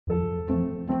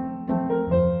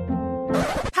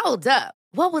Hold up.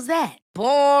 What was that?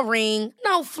 Boring.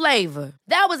 No flavor.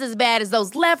 That was as bad as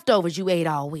those leftovers you ate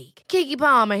all week. Keke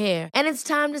Palmer here. And it's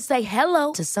time to say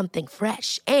hello to something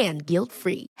fresh and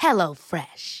guilt-free. Hello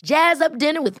Fresh. Jazz up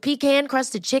dinner with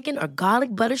pecan-crusted chicken or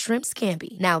garlic butter shrimp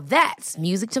scampi. Now that's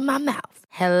music to my mouth.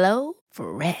 Hello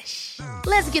Fresh.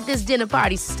 Let's get this dinner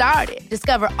party started.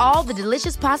 Discover all the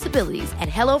delicious possibilities at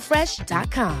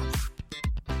hellofresh.com.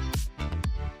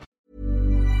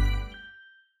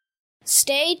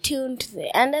 Stay tuned to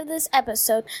the end of this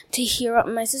episode to hear what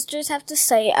my sisters have to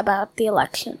say about the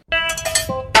election.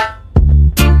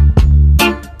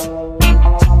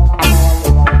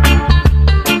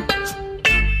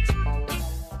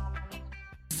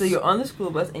 So you're on the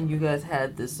school bus and you guys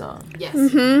had this song. Yes.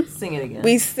 Mm-hmm. Sing it again.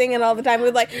 We sing it all the time.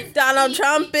 We're like, Donald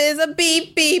Trump is a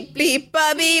beep, beep, beep,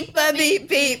 a beep, a beep,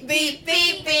 beep, beep,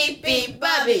 beep, beep, beep,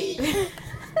 a beep.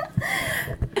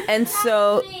 And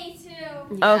so...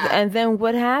 Yeah. Okay, and then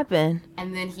what happened?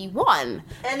 And then he won.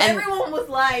 And everyone was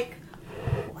like,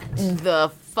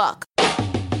 The fuck?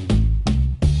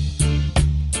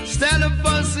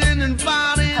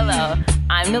 Hello,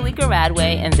 I'm Allegra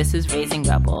Radway, and this is Raising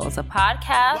Rebels, a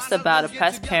podcast about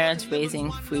oppressed parents raising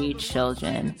free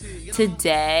children.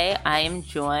 Today, I am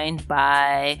joined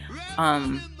by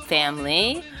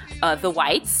family, the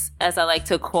Whites, as I like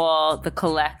to call the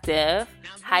collective.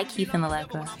 Hi, Keith and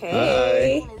Allegra.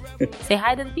 hey. Hi. Say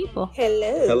hi to the people.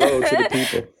 Hello. Hello to the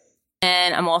people.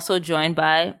 And I'm also joined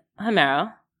by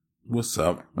Homero. What's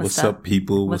up? What's What's up? up,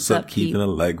 people? What's What's up, up, Keith Keith? and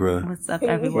Allegra? What's up,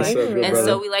 everyone? What's up, good And brother?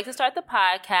 so we like to start the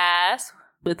podcast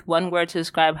with one word to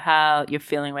describe how you're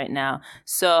feeling right now.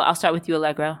 So I'll start with you,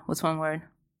 Allegra. What's one word?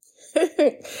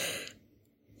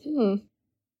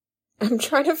 I'm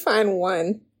trying to find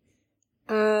one.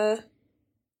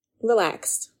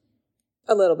 Relaxed.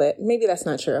 A little bit. Maybe that's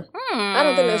not true. I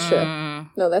don't think that's true.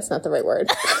 No, that's not the right word.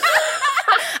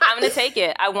 I'm going to take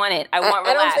it. I want it. I want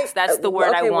I don't relaxed. think- That's the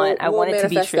word I want. I we'll want it to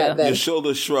be manifest true. that then. Your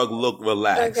shoulder shrug look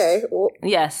relaxed. Okay. Well,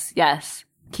 Yes, yes.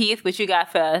 Keith, what you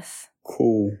got for us?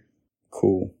 Cool.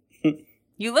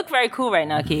 You look very cool right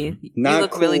now, Keith. Not you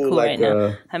look really cool like right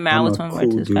now. Hamara, I'm what's a one word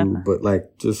cool to describe dude, her? but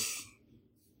like just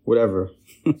whatever.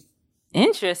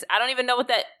 Interest. I don't even know what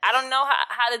that. I don't know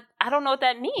I don't know what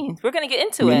that means. We're gonna get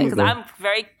into Me it because neither. I'm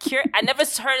very curious. I never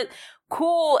heard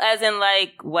cool as in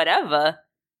like whatever.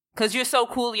 Because you're so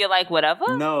cool, you're like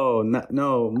whatever. No.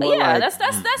 More Yeah, like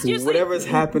that's usually whatever's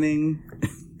happening.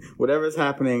 Whatever's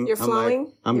happening. you're flowing? I'm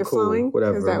like, I'm You're cool. flowing?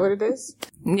 Whatever. Is that what it is?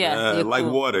 Yeah, you're like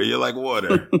cool. water. You're like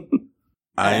water.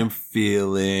 I am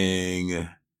feeling.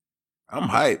 I'm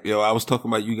hyped. Yo, I was talking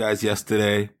about you guys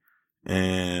yesterday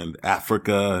and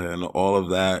Africa and all of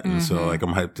that. And so like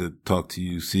I'm hyped to talk to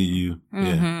you, see you.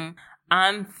 Yeah.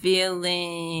 I'm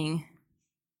feeling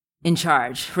in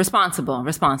charge, responsible.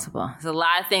 There's a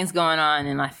lot of things going on,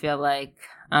 and I feel like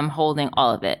I'm holding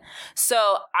all of it.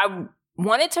 So I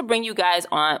wanted to bring you guys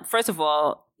on. First of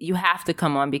all, you have to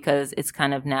come on because it's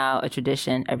kind of now a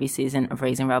tradition every season of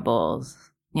Raising Rebels.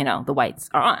 You know, the Whites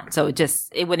are on. So it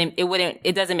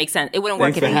doesn't make sense. It wouldn't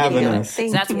work Thanks if for you didn't having do it. us. So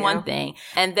that's one thing.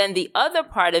 And then the other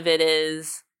part of it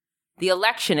is the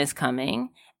election is coming.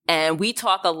 And we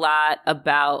talk a lot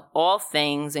about all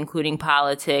things, including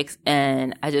politics.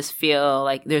 And I just feel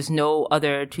like there's no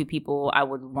other two people I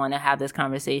would want to have this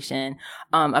conversation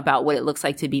about what it looks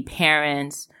like to be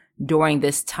parents during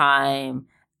this time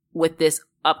with this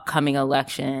upcoming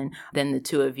election than the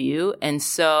two of you. And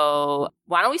so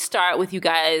why don't we start with you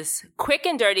guys quick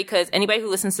and dirty, because anybody who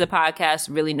listens to the podcast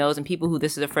really knows, and people who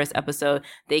this is the first episode,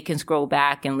 they can scroll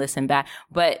back and listen back.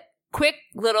 But quick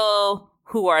little,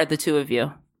 who are the two of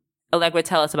you? Allegra,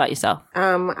 tell us about yourself.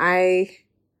 I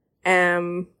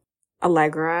am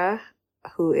Allegra,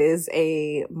 who is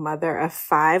a mother of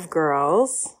 5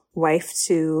 girls, wife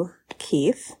to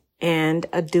Keith, and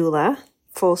a doula,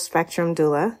 full spectrum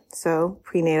doula. So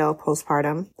prenatal,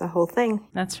 postpartum, the whole thing.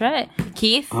 That's right.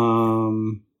 Keith?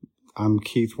 I'm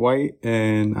Keith White,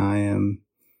 and I am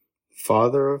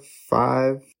father of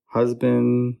 5,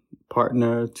 husband,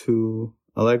 partner to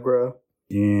Allegra,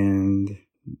 and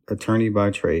attorney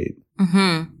by trade.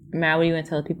 Matt, what do you want to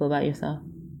tell people about yourself?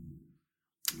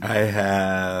 I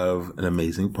have an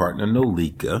amazing partner,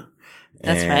 Nolika.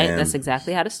 That's right. That's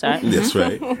exactly how to start. That's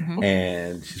right.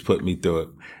 And she's put me through it.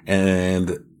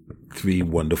 And 3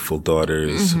 wonderful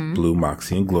daughters, Blue,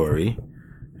 Moxie, and Glory.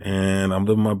 And I'm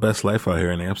living my best life out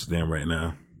here in Amsterdam right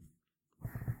now.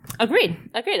 Agreed.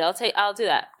 I'll do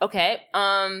that. Okay.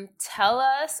 Tell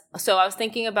us. So I was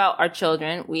thinking about our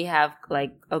children. We have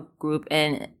like a group,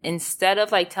 and instead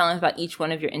of like telling us about each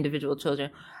one of your individual children,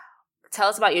 tell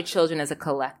us about your children as a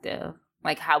collective.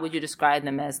 Like, how would you describe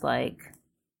them as like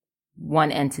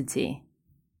one entity?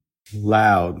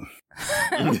 Loud.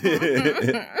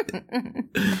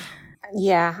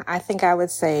 Yeah, I think I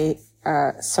would say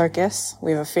circus.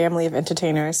 We have a family of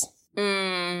entertainers.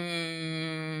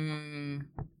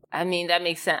 I mean, that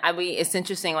makes sense. I mean, it's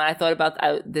interesting when I thought about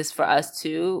this for us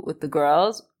too with the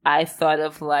girls. I thought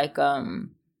of like a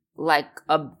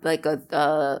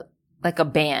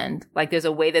band. Like there's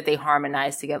a way that they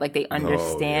harmonize together. Like they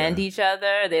understand each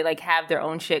other. They like have their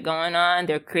own shit going on.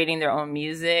 They're creating their own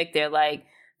music. They're like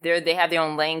they have their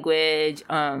own language.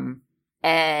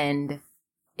 And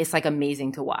it's like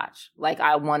amazing to watch. Like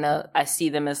I see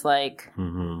them as like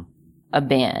a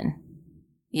band.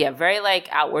 Yeah, very like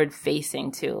outward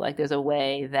facing too. Like there's a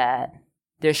way that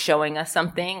they're showing us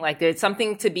something. Like there's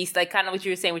something to be like kind of what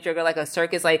you were saying with your girl, like a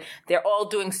circus. Like they're all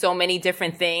doing so many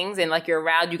different things, and like you're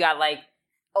around, you got like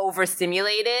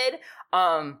overstimulated.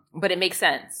 But it makes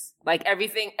sense. Like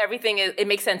everything it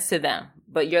makes sense to them.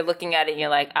 But you're looking at it and you're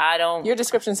like, I don't. Your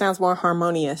description sounds more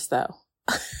harmonious though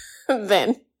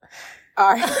than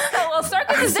our well,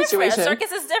 circus is different. situation. A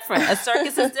circus is different. A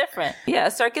circus is different. Yeah,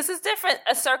 a circus is different.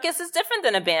 A circus is different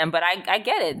than a band, but I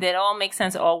get it. It all makes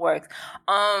sense. It all works.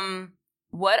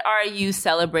 What are you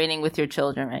celebrating with your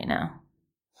children right now?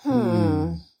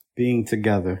 Being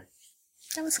together.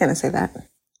 I was going to say that.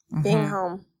 Being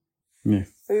home. Yeah.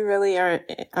 We really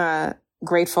are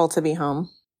grateful to be home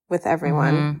with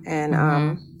everyone.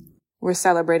 And we're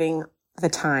celebrating the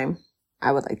time,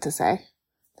 I would like to say.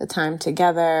 The time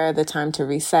together, the time to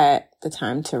reset, the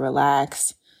time to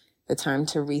relax, the time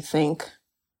to rethink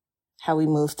how we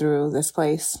move through this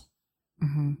place.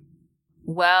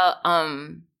 Well,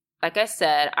 like I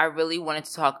said, I really wanted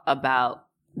to talk about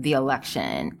the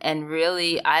election. And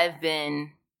really, I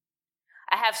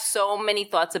have so many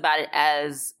thoughts about it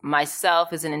as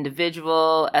myself, as an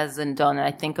individual, as an adult. And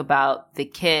I think about the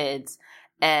kids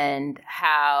and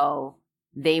how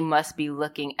they must be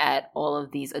looking at all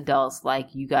of these adults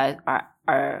like you guys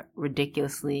are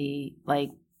ridiculously like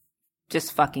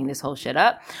just fucking this whole shit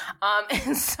up.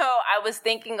 And so I was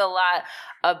thinking a lot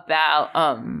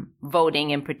about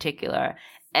voting in particular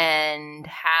and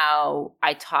how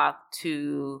I talk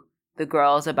to the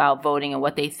girls about voting and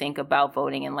what they think about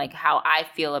voting and like how I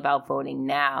feel about voting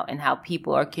now and how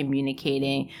people are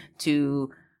communicating to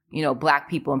Black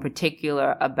people in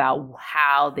particular about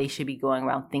how they should be going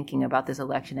around thinking about this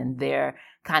election and their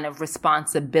kind of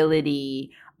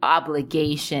responsibility,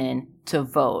 obligation to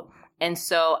vote. And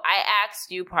so I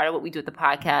asked you, part of what we do at the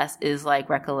podcast is like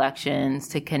recollections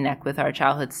to connect with our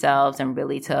childhood selves and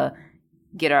really to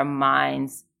get our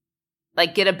minds,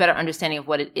 like get a better understanding of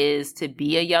what it is to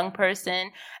be a young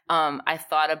person. I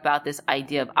thought about this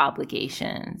idea of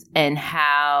obligations and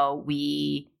how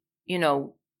we,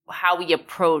 how we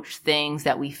approach things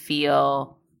that we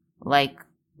feel like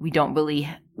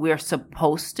we're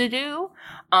supposed to do,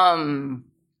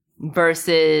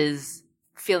 versus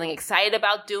feeling excited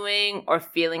about doing or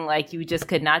feeling like you just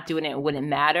could not do it and it wouldn't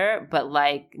matter. But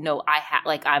like, no,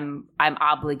 I'm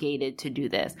obligated to do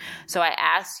this. So I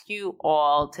ask you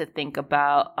all to think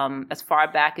about, as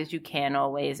far back as you can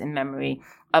always in memory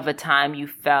of a time you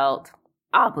felt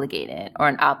obligated or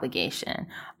an obligation.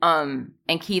 And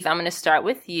Keith, I'm going to start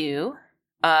with you.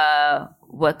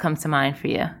 What comes to mind for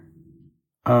you?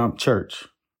 Church.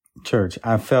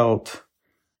 I felt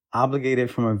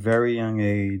obligated from a very young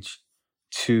age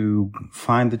to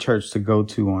find the church to go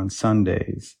to on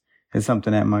Sundays. It's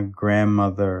something that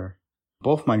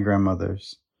both my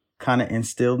grandmothers kind of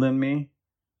instilled in me.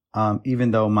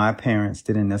 Even though my parents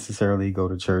didn't necessarily go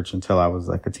to church until I was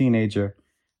like a teenager,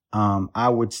 I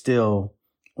would still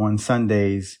on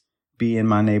Sundays be in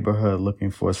my neighborhood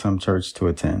looking for some church to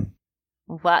attend.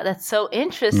 Wow, that's so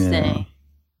interesting. Yeah.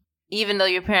 Even though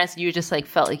your parents, you just like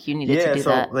felt like you needed to do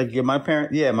that. Like my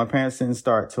parents didn't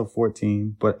start till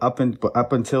 14, but up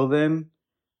until then,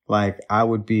 like I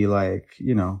would be like,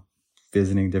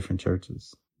 visiting different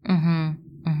churches. And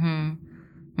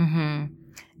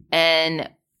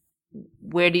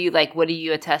what do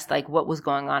you attest? Like what was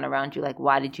going on around you? Like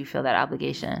why did you feel that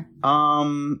obligation?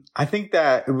 I think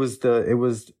that it was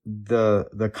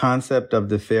the concept of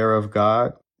the fear of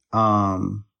God.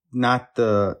 Not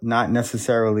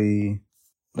necessarily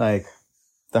like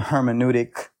the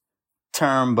hermeneutic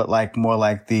term, but like more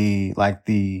like the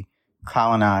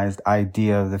colonized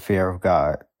idea of the fear of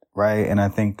God. Right. And I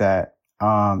think that,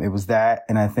 it was that.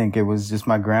 And I think it was just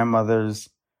my grandmother's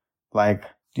like,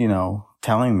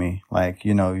 telling me like,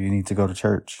 you need to go to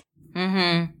church.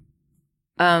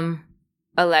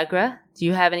 Allegra, do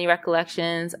you have any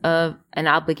recollections of an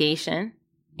obligation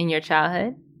in your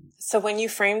childhood? So when you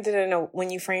framed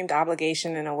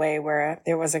obligation in a way where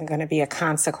there wasn't going to be a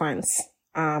consequence,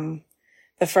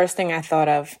 the the first thing I thought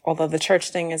of, although the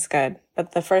church thing is good,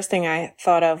 but the first thing I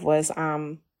thought of was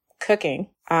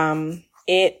cooking.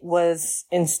 It was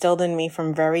instilled in me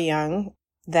from very young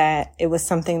that it was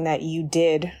something that you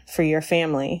did for your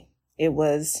family. It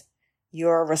was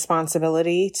your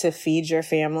responsibility to feed your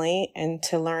family and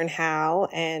to learn how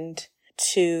and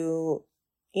to,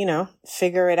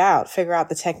 figure it out, figure out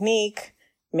the technique,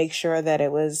 make sure that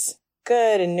it was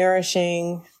good and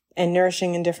nourishing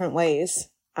in different ways.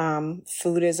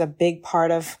 Food is a big part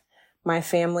of my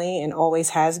family and always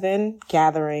has been,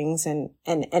 gatherings and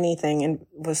anything, and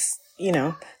was,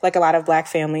 like a lot of Black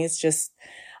families, just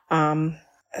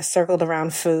circled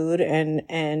around food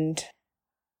and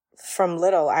from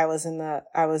little I was in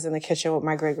the kitchen with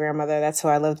my great grandmother. That's who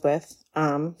I lived with.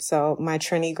 So my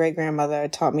Trini great grandmother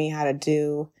taught me how to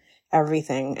do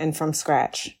everything and from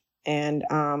scratch. And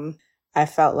I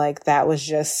felt like that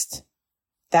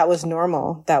was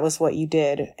normal. That was what you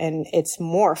did. And it's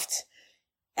morphed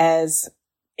as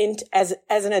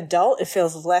an adult, it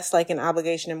feels less like an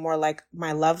obligation and more like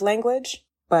my love language.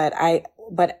 But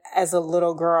as a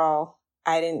little girl,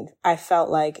 I felt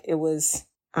like it was,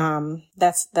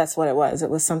 that's what it was. It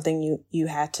was something you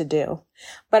had to do.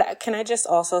 But can I just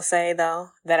also say though,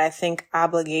 that I think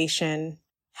obligation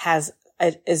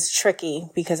is tricky,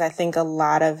 because I think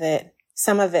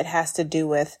some of it has to do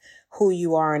with who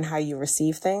you are and how you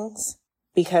receive things,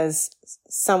 because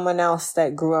someone else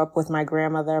that grew up with my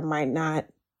grandmother might not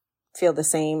feel the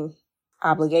same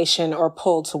obligation or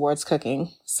pull towards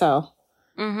cooking. So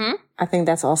I think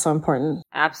that's also important.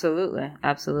 Absolutely.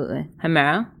 Absolutely.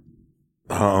 Hamara?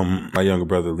 My younger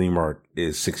brother, Lee Mark,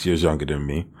 is 6 years younger than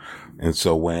me. And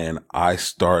so when I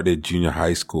started junior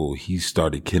high school, he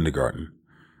started kindergarten.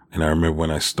 And I remember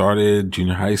when I started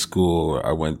junior high school,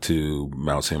 I went to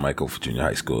Mount St. Michael for junior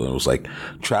high school. And it was like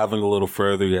traveling a little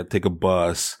further. You had to take a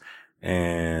bus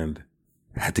and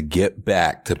had to get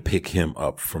back to pick him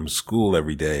up from school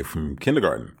every day from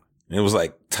kindergarten. And it was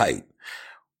like tight.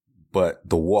 But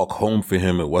the walk home for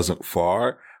him, it wasn't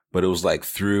far, but it was like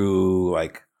through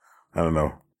like, I don't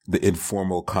know, the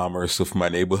informal commerce of my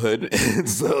neighborhood. And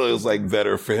so it was like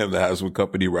better for him to have some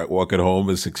company walking home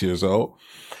at 6 years old.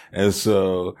 And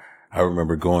so I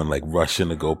remember going like rushing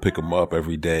to go pick him up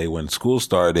every day when school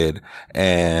started.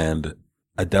 And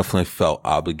I definitely felt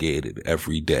obligated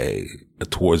every day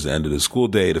towards the end of the school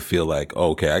day to feel like,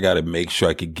 okay, I got to make sure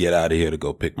I could get out of here to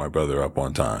go pick my brother up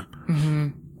on time.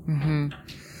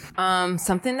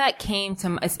 Something that came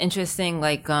to it's interesting,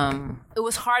 like, it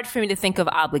was hard for me to think of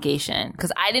obligation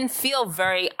because I didn't feel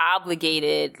very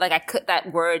obligated. Like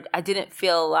I didn't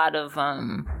feel a lot of,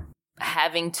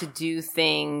 having to do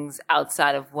things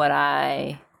outside of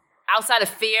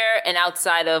fear and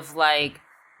outside of like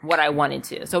what I wanted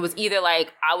to. So it was either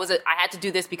like I had to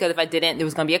do this because if I didn't, there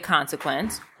was going to be a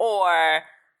consequence, or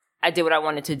I did what I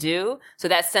wanted to do. So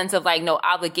that sense of like no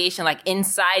obligation, like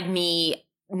inside me,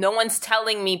 no one's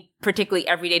telling me particularly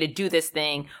every day to do this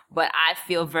thing, but I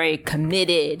feel very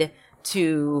committed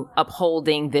to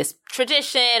upholding this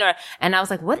tradition and I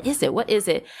was like, what is it? What is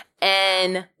it?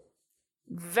 And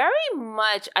very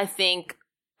much, I think,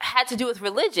 had to do with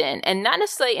religion and not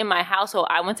necessarily in my household.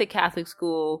 I went to Catholic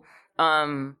school,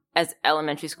 as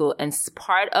elementary school, and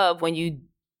part of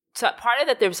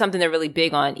that there was something they're really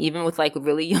big on, even with like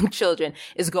really young children,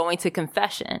 is going to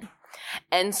confession.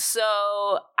 And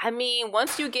so, I mean,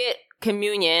 once you get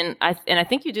communion, I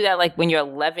think you do that like when you're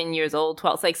 11 years old,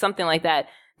 12, it's like something like that.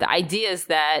 The idea is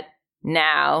that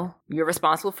now you're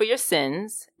responsible for your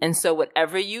sins. And so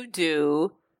whatever you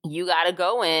do, you got to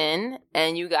go in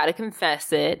and you got to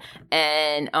confess it.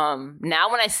 And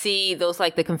now when I see those,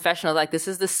 like the confessionals, like this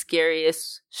is the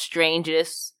scariest,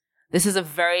 strangest, this is a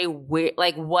very weird,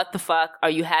 like what the fuck are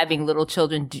you having little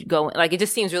children going? Like it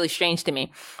just seems really strange to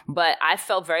me. But I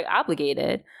felt very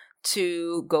obligated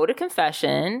to go to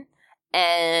confession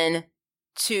and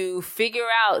to figure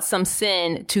out some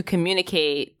sin to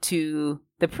communicate to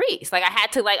the priest. Like I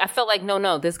had to, like, I felt like,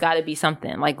 no, there's got to be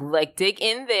something. Like dig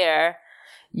in there.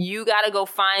 You got to go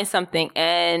find something.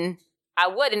 And I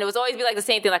would. And it would always be like the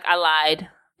same thing. Like I lied.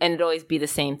 And it'd always be the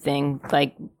same thing.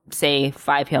 Like say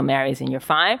 5 Hail Marys and you're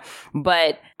fine.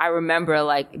 But I remember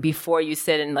like before you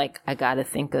sit and like, I got to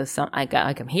think of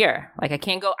I'm here. Like I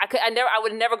can't go. I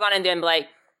would have never gone in there and be like,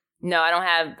 no,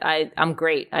 I'm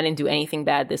great. I didn't do anything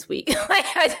bad this week. Like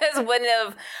I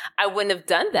wouldn't have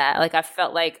done that. Like I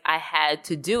felt like I had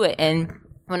to do it. And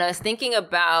when I was thinking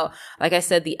about, like I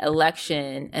said, the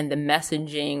election and the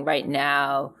messaging right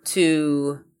now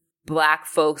to Black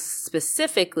folks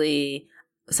specifically,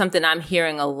 something I'm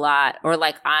hearing a lot, or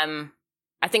like I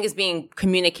think is being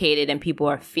communicated and people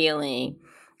are feeling,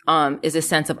 is a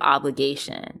sense of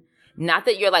obligation. not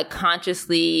that you're like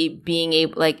consciously being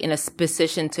able, like in a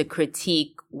position to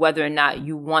critique whether or not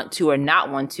you want to or not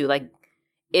want to. Like,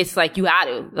 it's like you have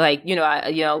to, like,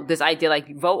 this idea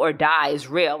like vote or die is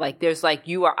real. Like, there's like,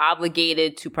 you are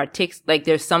obligated to participate. Like,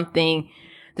 there's not a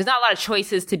lot of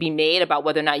choices to be made about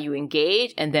whether or not you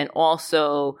engage, and then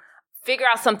also figure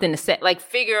out something to say, like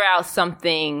figure out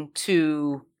something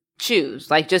to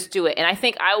choose, like just do it. And I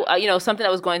think something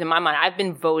that was going through my mind, I've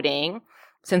been voting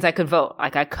since I could vote.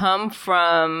 Like, I come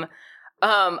from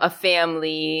a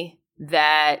family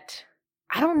that,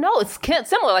 I don't know, it's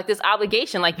similar, like this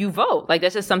obligation, like you vote, like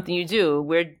that's just something you do.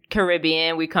 We're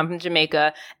Caribbean, we come from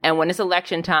Jamaica, and when it's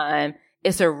election time,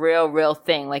 it's a real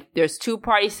thing. Like, there's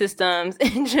 2-party systems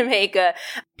in Jamaica,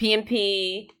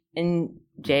 PNP and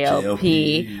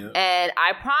JLP. Yeah. And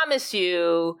I promise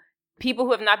you, people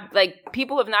who have not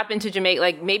been to Jamaica,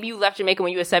 like maybe you left Jamaica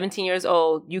when you were 17 years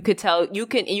old, you're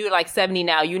like 70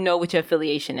 now, you know what your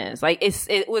affiliation is. Like, it's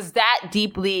that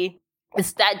deeply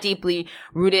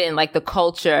rooted in like the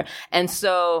culture. And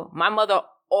so my mother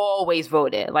always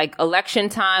voted, like election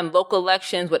time, local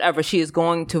elections, whatever, she is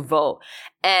going to vote.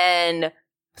 And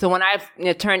so when I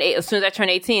turned as soon as I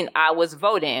turned 18, I was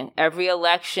voting every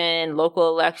election, local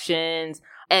elections.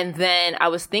 And then I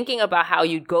was thinking about how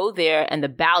you'd go there and the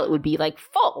ballot would be like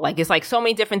full. Like, it's like so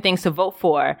many different things to vote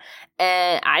for.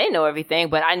 And I didn't know everything,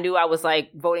 but I knew I was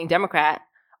like voting Democrat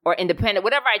or independent,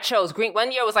 whatever I chose. Green,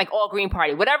 one year was like all Green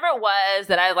Party, whatever it was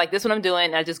that I was like, this is what I'm doing.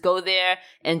 And I just go there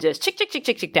and just chick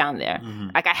down there.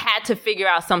 Mm-hmm. Like, I had to figure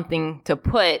out something to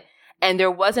put, and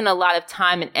there wasn't a lot of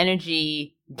time and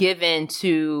energy given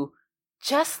to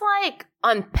just like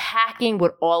unpacking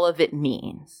what all of it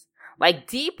means. Like,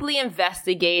 deeply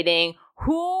investigating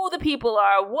who the people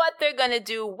are, what they're going to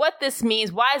do, what this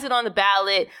means, why is it on the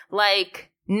ballot? Like,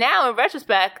 now in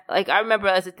retrospect, like, I remember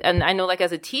and I know like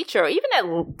as a teacher, even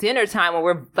at dinner time when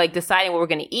we're like deciding what we're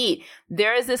going to eat,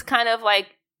 there is this kind of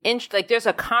like, there's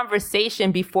a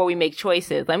conversation before we make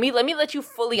choices. Let me let you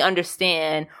fully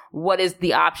understand what is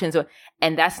the options.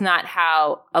 And that's not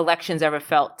how elections ever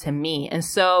felt to me. And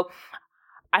so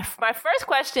my first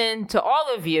question to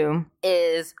all of you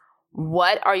is,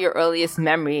 what are your earliest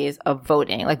memories of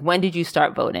voting? Like, when did you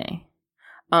start voting?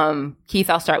 Keith,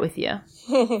 I'll start with you.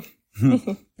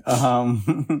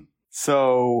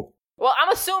 So. Well,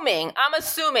 I'm assuming.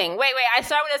 Wait, I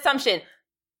start with an assumption.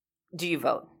 Do you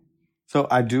vote? So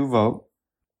I do vote.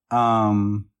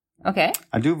 Okay.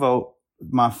 I do vote.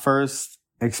 My first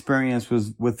experience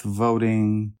was with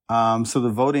voting. So the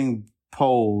voting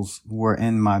polls were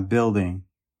in my building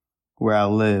where I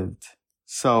lived.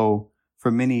 So for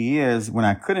many years when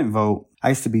I couldn't vote, I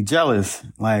used to be jealous.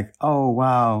 Like, oh,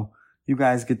 wow, you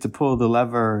guys get to pull the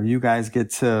lever. You guys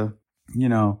get to,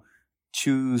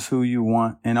 choose who you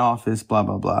want in office, blah,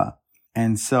 blah, blah.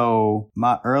 And so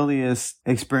my earliest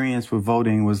experience with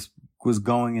voting was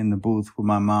going in the booth with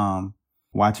my mom,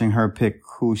 watching her pick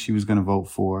who she was going to vote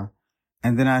for.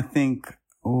 And then I think,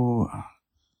 who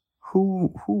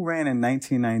ran in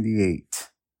 1998?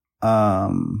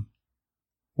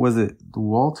 Was it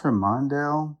Walter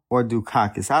Mondale or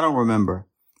Dukakis? I don't remember.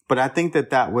 But I think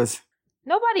that was...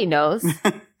 Nobody knows.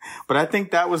 But I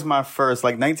think that was my first,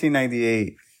 like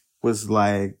 1998 was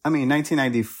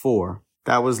 1994.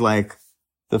 That was like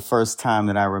the first time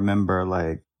that I remember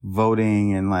like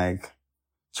voting and like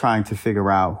trying to figure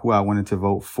out who I wanted to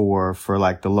vote for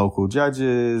like the local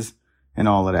judges and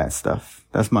all of that stuff.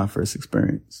 That's my first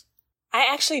experience.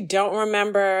 I actually don't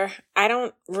remember. I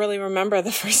don't really remember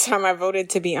the first time I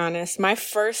voted, to be honest. My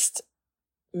first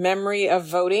memory of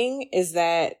voting is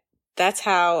that's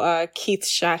how Keith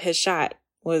shot his shot,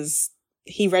 was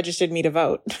he registered me to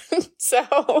vote. So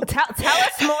tell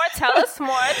us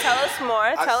more.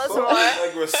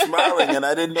 Like, we're smiling, and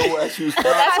I didn't know why she was.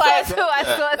 That's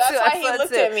why he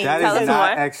looked at me. That is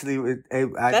not actually.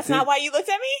 That's not why you looked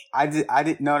at me. I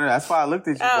did. No. That's why I looked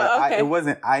at you. Oh, but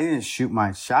okay. I didn't shoot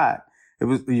my shot. It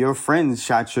was your friends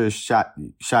shot your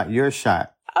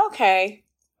shot. Okay.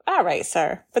 All right,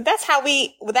 sir. But that's how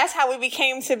we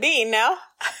became to be, no?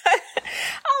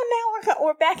 Oh, now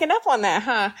we're backing up on that,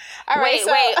 huh? All right.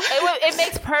 Wait. It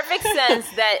makes perfect sense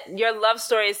that your love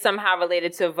story is somehow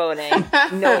related to voting.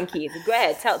 Knowing Keith. Go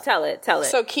ahead. Tell it.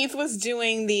 So Keith was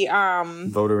doing the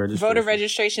voter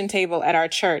registration table at our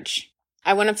church.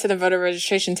 I went up to the voter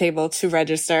registration table to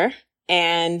register.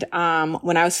 And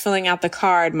when I was filling out the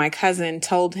card, my cousin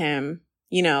told him,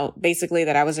 basically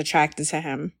that I was attracted to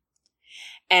him.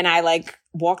 And I like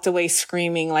walked away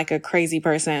screaming like a crazy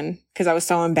person because I was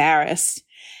so embarrassed.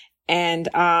 And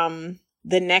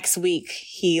the next week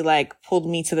he like pulled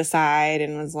me to the side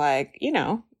and was like,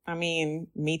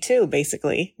 me too,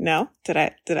 basically. No? Did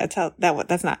I tell that?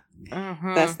 That's not.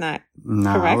 Mm-hmm. That's not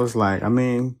No, correct. I was like, I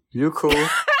mean, you're cool.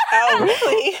 Oh,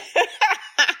 really?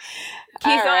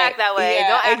 Keith, All don't right. act that way. Yeah,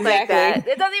 Don't act like that.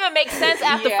 exactly. It doesn't even make sense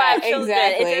after Yeah, 5 children.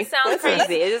 exactly. It just sounds Listen,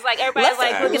 crazy. It's just like everybody's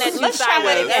like looking at you Let's try that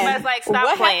sideways. again. Everybody's like, stop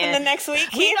what playing. happened the next week,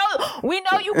 Keith? We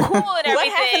know you cool and everything. What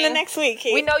happened the next week,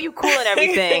 Keith? We know you cool and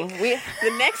everything.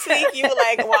 The next week, you were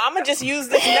like, well, I'm going to just use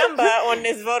this number on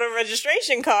this voter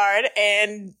registration card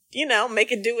and,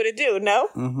 make it do what it do. No?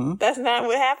 Mm-hmm. That's not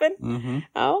what happened? Mm-hmm.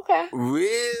 Oh, okay.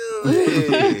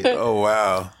 Really? Oh,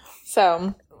 wow.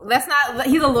 So... Let's not.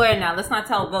 He's a lawyer now. Let's not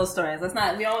tell those stories. Let's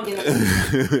not. We don't get.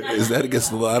 Is that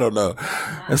against the law? I don't know.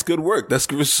 That's good work. That's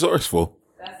resourceful.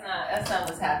 That's not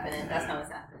what's happening. That's not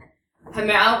what's happening.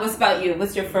 Hamir, what's about you?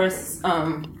 What's your first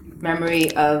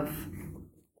memory of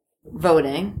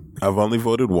voting? I've only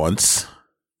voted once,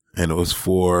 and it was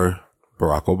for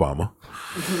Barack Obama.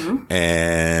 Mm-hmm.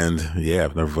 And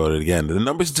I've never voted again. The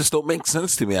numbers just don't make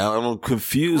sense to me. I'm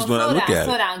confused when I look at it.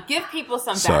 Slow down. Give people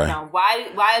some background.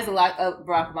 Why is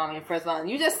Barack Obama your first one?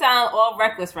 You just sound all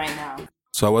reckless right now.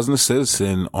 So I wasn't a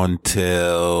citizen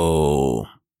until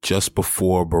just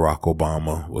before Barack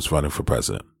Obama was running for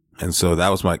president. And so that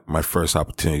was my first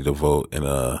opportunity to vote in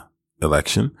a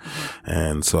election. Mm-hmm.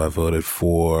 And so I voted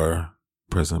for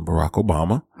President Barack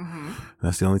Obama. Mm-hmm.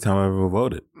 That's the only time I ever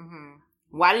voted.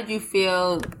 Why did you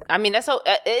feel? I mean, it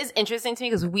is interesting to me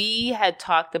because we had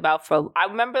talked about I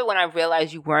remember when I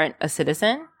realized you weren't a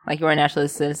citizen, like you were a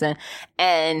naturalized citizen,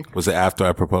 and was it after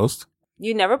I proposed?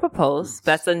 You never proposed.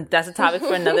 That's a topic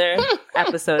for another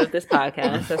episode of this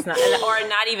podcast. That's not, or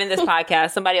not even this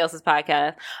podcast, somebody else's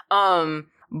podcast.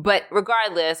 But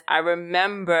regardless, I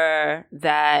remember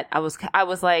that I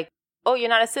was like, oh, you're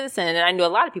not a citizen. And I knew a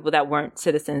lot of people that weren't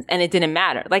citizens, and it didn't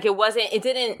matter. Like it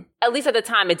didn't, at least at the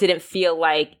time, it didn't feel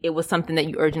like it was something that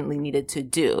you urgently needed to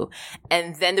do.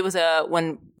 And then there was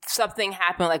when something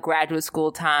happened, like graduate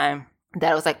school time,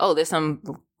 that was like, oh, there's some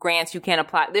grants you can't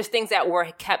apply. There's things that were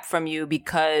kept from you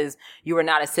because you were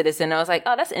not a citizen. And I was like,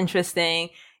 oh, that's interesting.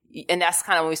 And that's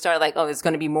kind of when we started like, oh, there's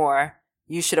going to be more.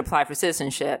 You should apply for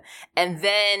citizenship. And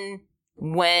then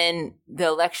when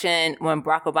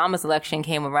Barack Obama's election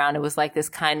came around, it was like this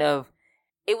kind of,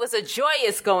 it was a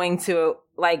joyous going to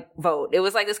like vote. It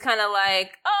was like this kind of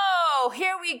like, oh,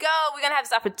 here we go. We're going to have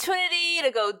this opportunity to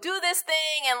go do this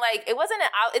thing. And like,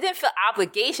 it didn't feel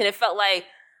obligation. It felt like,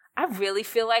 I really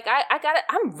feel like I got it.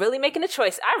 I'm really making a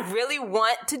choice. I really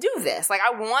want to do this. Like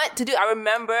I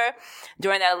remember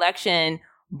during that election,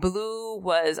 Blue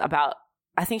was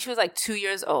I think she was like 2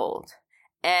 years old.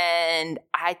 And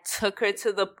I took her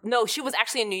she was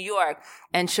actually in New York,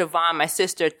 and Siobhan, my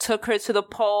sister, took her to the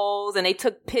polls, and they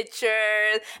took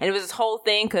pictures, and it was this whole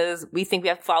thing because we think we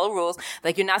have to follow rules.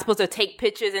 Like, you're not supposed to take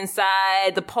pictures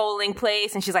inside the polling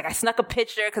place. And she's like, I snuck a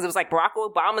picture because it was like Barack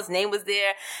Obama's name was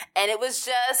there. And it was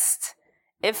just,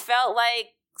 it felt like,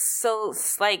 so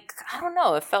like, I don't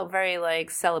know, it felt very like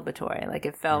celebratory. Like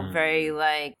it felt very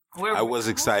like, I was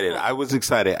excited.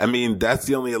 I mean, that's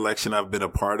the only election I've been a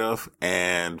part of,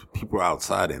 and people were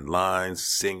outside in lines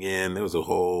singing. There was a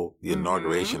whole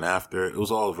inauguration after. It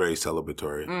was all very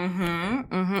celebratory.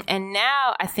 Mm-hmm, mm-hmm. And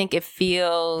now I think it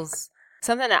feels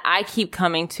something that I keep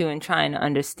coming to and trying to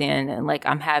understand, and like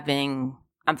I'm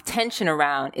tension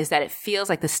around, is that it feels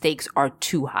like the stakes are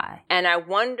too high. And I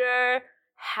wonder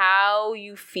how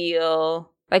you feel.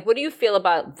 Like, what do you feel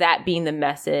about that being the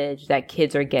message that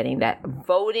kids are getting? That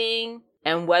voting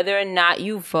and whether or not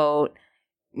you vote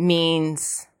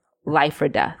means life or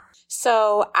death?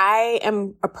 So I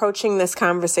am approaching this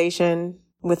conversation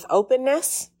with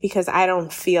openness because I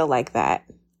don't feel like that.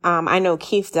 I know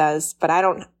Keith does, but I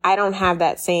don't have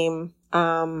that same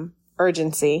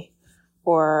urgency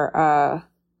or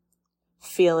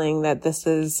feeling that this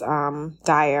is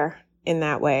dire in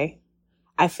that way.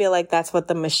 I feel like that's what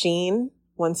the machine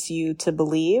wants you to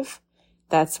believe.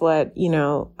 That's what,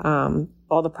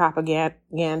 all the propaganda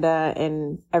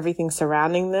and everything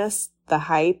surrounding this, the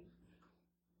hype,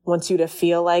 wants you to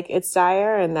feel like it's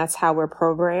dire. And that's how we're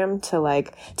programmed to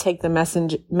like take the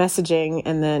messaging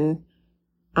and then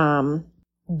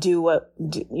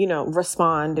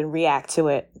respond and react to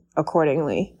it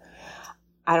accordingly.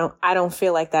 I don't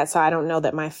feel like that. So I don't know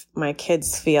that my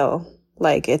kids feel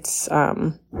like it's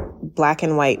black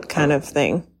and white kind of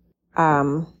thing.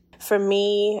 For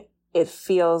me, it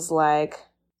feels like,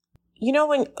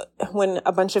 when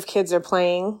a bunch of kids are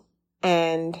playing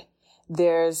and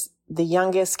there's the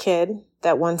youngest kid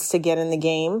that wants to get in the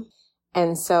game.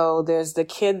 And so there's the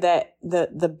kid that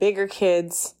the bigger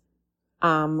kids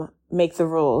make the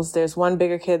rules. There's one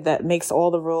bigger kid that makes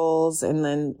all the rules and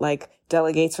then like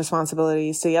delegates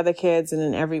responsibilities to the other kids, and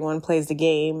then everyone plays the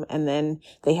game. And then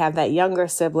they have that younger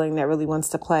sibling that really wants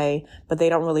to play, but they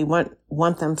don't really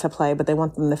want them to play, but they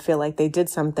want them to feel like they did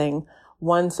something.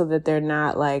 One, so that they're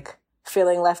not like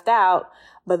feeling left out,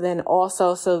 but then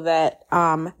also so that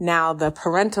now the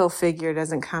parental figure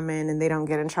doesn't come in and they don't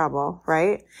get in trouble,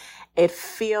 right? It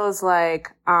feels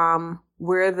like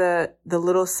we're the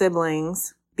little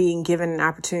siblings being given an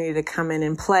opportunity to come in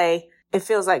and play. It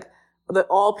feels like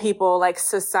all people, like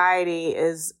society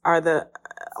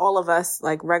all of us,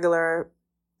 like regular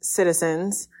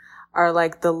citizens, are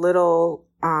like the little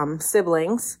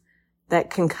siblings that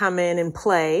can come in and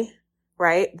play,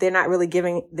 right? They're not really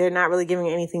giving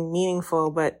anything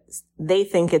meaningful, but they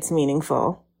think it's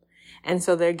meaningful. And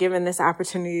so they're given this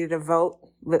opportunity to vote.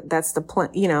 That's the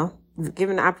point,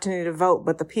 given the opportunity to vote,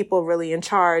 but the people really in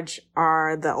charge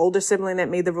are the older sibling that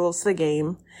made the rules to the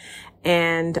game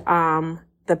and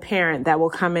the parent that will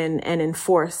come in and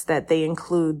enforce that they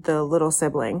include the little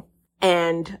sibling.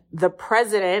 And the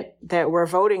president that we're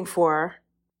voting for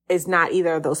is not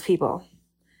either of those people.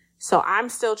 So I'm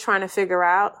still trying to figure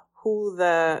out who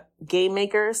the game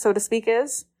maker, so to speak,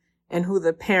 is and who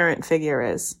the parent figure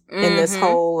is in this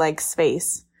whole like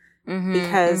space.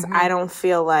 Because I don't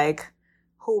feel like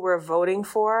who we're voting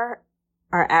for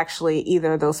are actually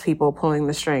either of those people pulling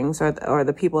the strings or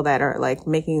the people that are like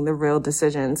making the real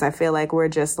decisions. I feel like we're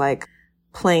just like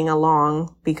playing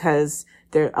along because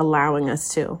they're allowing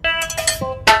us to.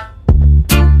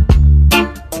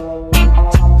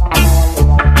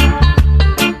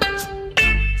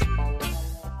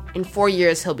 In 4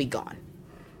 years, he'll be gone.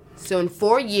 So in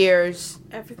 4 years,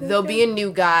 there'll be a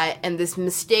new guy, and this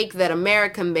mistake that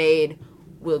America made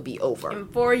will be over. In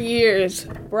 4 years,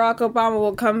 Barack Obama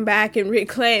will come back and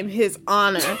reclaim his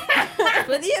honor.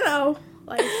 But,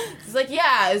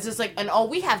 it's just like, and all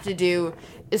we have to do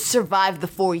is survive the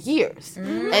 4 years.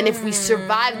 And if we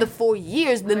survive the 4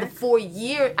 years, then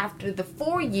after the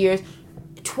 4 years,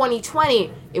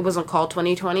 2020, it wasn't called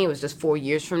 2020, it was just 4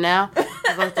 years from now.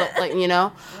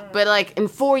 But like in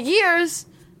 4 years,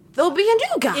 there'll be a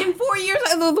new guy. In 4 years,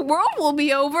 either the world will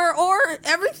be over or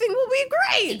everything will be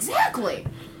great. Exactly.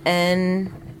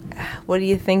 And what are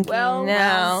you thinking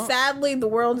now? Sadly, the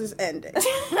world is ending.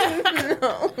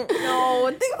 No,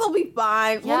 things will be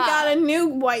fine. Yeah. We got a new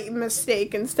white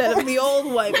mistake instead of the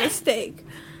old white mistake.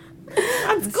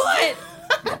 That's good.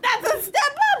 That's a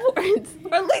step upwards,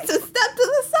 or at least a step to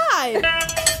the side.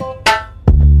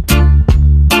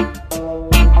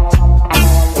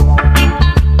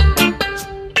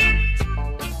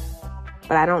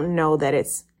 But I don't know that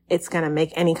it's going to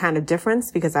make any kind of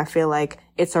difference because I feel like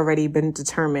it's already been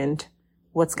determined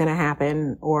what's going to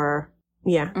happen or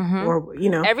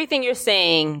Everything you're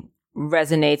saying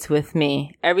resonates with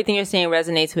me. Everything you're saying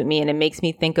resonates with me, and it makes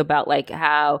me think about like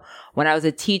how when I was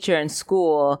a teacher in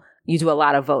school, you do a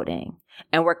lot of voting.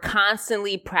 And we're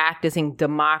constantly practicing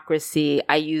democracy.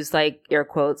 I use like air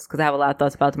quotes because I have a lot of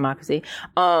thoughts about democracy,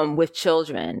 with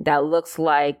children that looks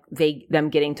like them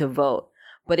getting to vote.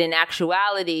 But in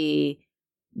actuality,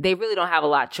 they really don't have a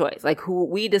lot of choice. Like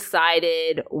we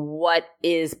decided what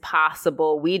is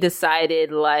possible. We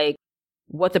decided like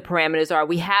what the parameters are.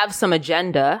 We have some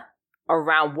agenda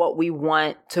around what we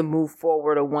want to move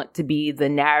forward or want to be the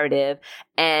narrative.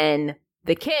 And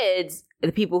the kids,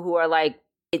 the people who are like,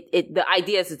 the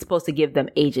idea is it's supposed to give them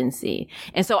agency.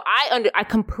 And so I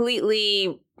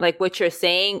completely, like what you're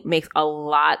saying makes a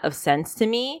lot of sense to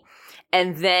me.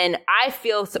 And then I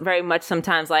feel very much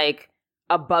sometimes like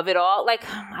above it all, like,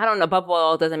 I don't know, above it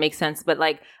all doesn't make sense, but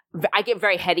like, I get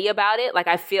very heady about it. Like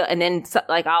I feel, and then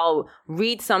like I'll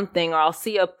read something or I'll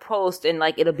see a post and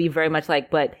like, it'll be very much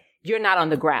like, but you're not on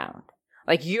the ground.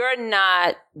 Like you're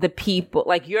not the people,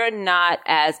 like you're not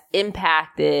as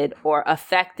impacted or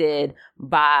affected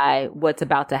by what's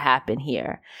about to happen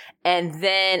here. And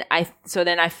then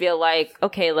I feel like,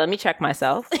 okay, let me check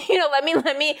myself. Let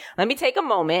me take a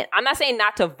moment. I'm not saying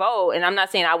not to vote, and I'm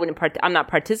not saying I'm not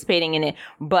participating in it,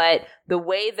 but the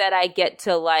way that I get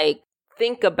to like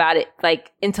think about it,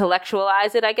 like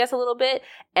intellectualize it, I guess a little bit.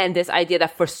 And this idea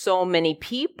that for so many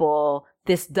people,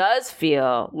 this does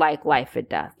feel like life or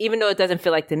death, even though it doesn't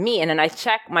feel like to me. And then I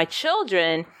check my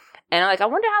children and I'm like, I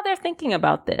wonder how they're thinking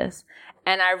about this.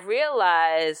 And I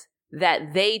realize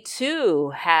that they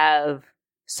too have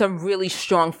some really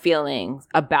strong feelings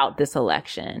about this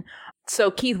election. So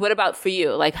Keith, what about for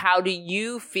you? Like, how do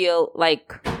you feel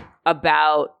like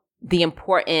about the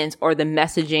importance or the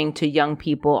messaging to young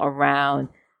people around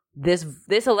this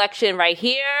election right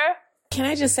here? Can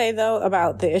I just say though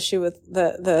about the issue with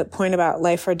the point about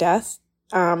life or death?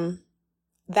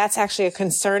 that's actually a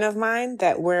concern of mine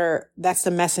that's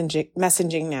the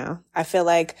messaging now. I feel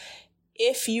like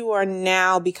if you are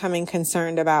now becoming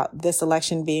concerned about this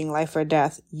election being life or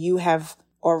death, you have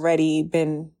already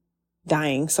been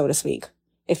dying, so to speak.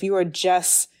 If you are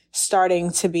just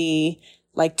starting to be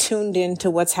like tuned into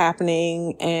what's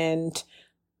happening and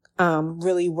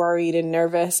really worried and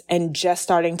nervous and just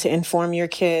starting to inform your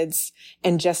kids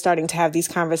and just starting to have these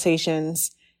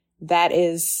conversations, that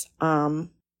is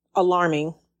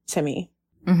alarming to me.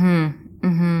 I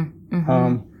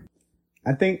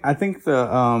think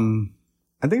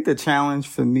the challenge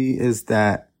for me is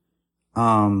that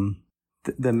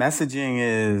the messaging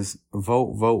is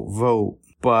vote, vote, vote,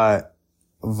 but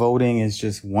voting is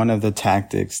just one of the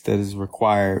tactics that is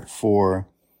required for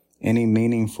any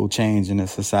meaningful change in a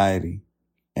society.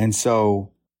 And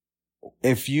so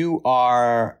if you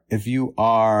are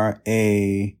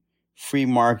a free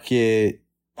market,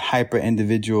 hyper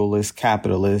individualist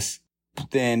capitalist,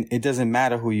 then it doesn't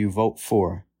matter who you vote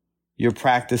for. You're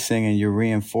practicing and you're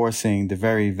reinforcing the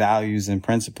very values and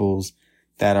principles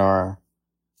that are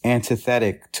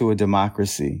antithetic to a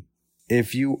democracy.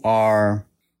 If you are,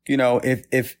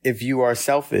 if you are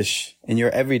selfish in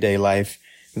your everyday life,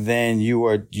 then you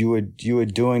are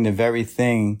doing the very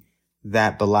thing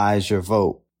that belies your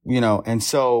vote, and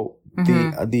so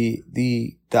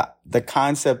the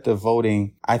concept of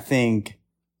voting, I think,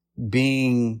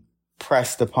 being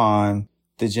pressed upon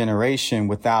the generation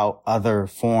without other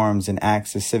forms and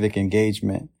acts of civic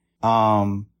engagement,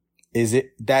 that's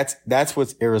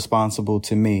what's irresponsible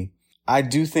to me. I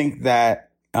do think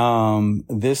that,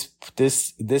 this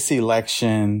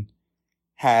election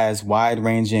has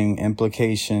wide-ranging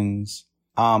implications.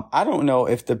 I don't know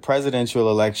if the presidential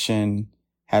election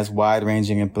has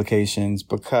wide-ranging implications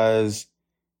because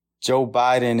Joe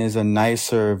Biden is a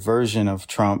nicer version of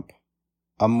Trump,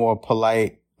 a more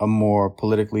polite, a more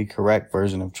politically correct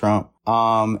version of Trump.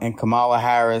 And Kamala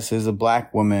Harris is a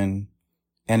black woman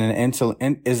and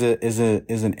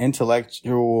is an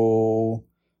intellectual,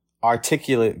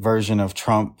 articulate version of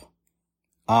Trump,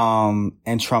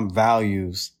 and Trump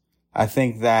values. I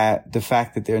think that the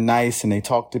fact that they're nice and they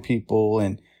talk to people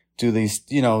and do these,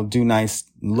 do nice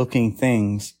looking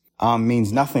things,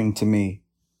 means nothing to me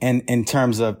in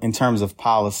terms of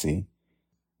policy.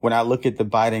 When I look at the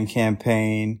Biden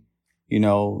campaign,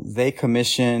 they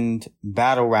commissioned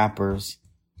battle rappers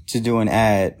to do an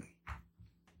ad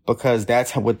because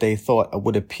that's what they thought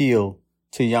would appeal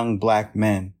to young black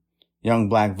men, young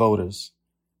black voters.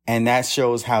 And that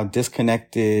shows how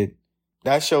disconnected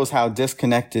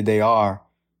they are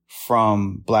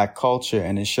from black culture.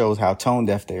 And it shows how tone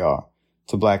deaf they are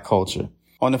to black culture.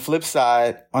 On the flip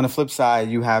side,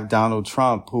 you have Donald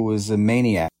Trump, who is a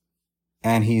maniac.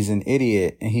 And he's an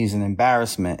idiot and he's an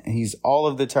embarrassment and he's all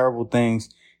of the terrible things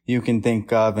you can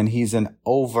think of. And he's an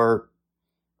overt,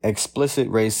 explicit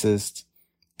racist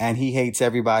and he hates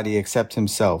everybody except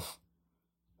himself.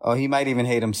 Oh, he might even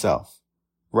hate himself,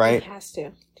 right? He has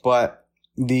to. But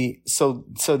the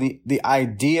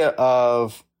idea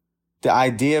of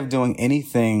doing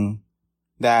anything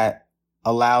that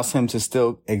allows him to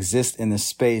still exist in the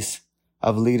space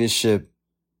of leadership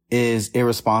is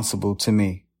irresponsible to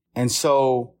me. And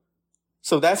so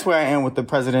that's where I am with the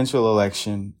presidential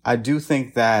election. I do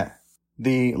think that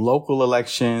the local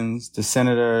elections, the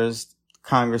senators,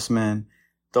 congressmen,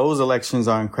 those elections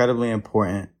are incredibly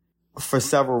important for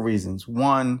several reasons.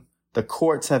 One, the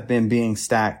courts have been being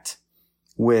stacked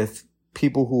with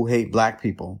people who hate black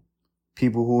people,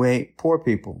 people who hate poor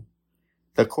people.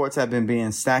 The courts have been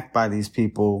being stacked by these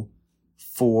people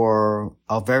for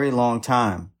a very long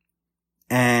time.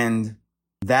 And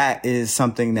that is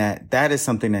something that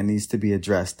needs to be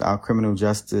addressed. Our criminal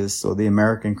justice, or the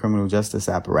American criminal justice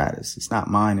apparatus. It's not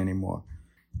mine anymore.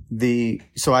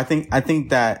 So I think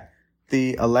that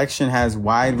the election has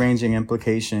wide ranging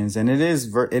implications, and it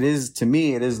is to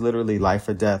me, it is literally life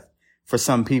or death for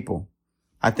some people.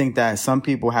 I think that some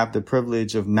people have the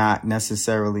privilege of not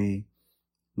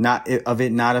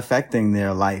affecting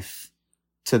their life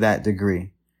to that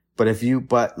degree. But if you,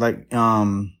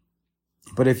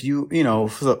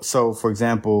 so for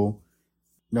example,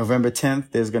 November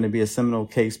 10th, there's going to be a seminal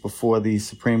case before the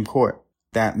Supreme Court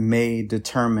that may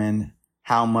determine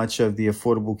how much of the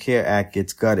Affordable Care Act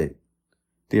gets gutted.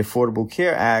 The Affordable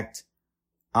Care Act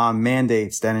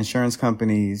mandates that insurance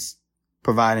companies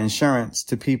provide insurance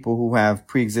to people who have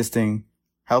pre-existing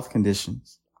health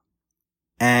conditions.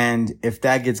 And if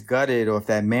that gets gutted or if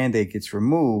that mandate gets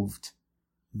removed,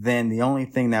 then the only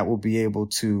thing that will be able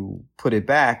to put it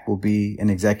back will be an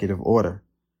executive order.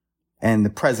 And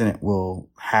the president will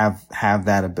have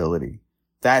that ability.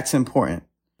 That's important.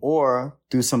 or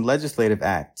through some legislative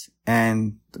act,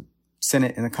 and the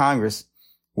Senate and the Congress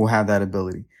will have that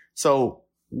ability. So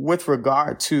with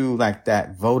regard to like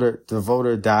the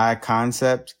voter die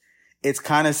concept, it's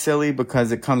kind of silly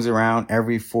because it comes around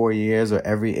every 4 years or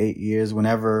every 8 years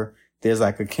whenever there's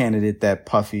like a candidate that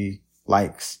Puffy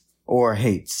likes or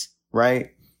hates,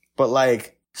 right? But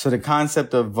like, so the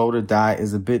concept of voter die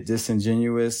is a bit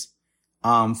disingenuous,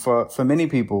 for many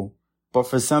people, but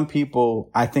for some people,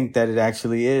 I think that it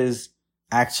actually is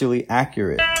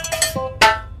accurate.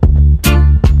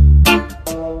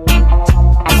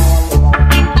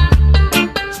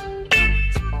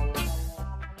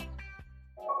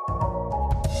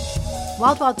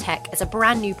 Wild Wild Tech is a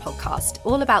brand new podcast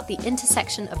all about the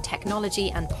intersection of technology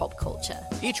and pop culture.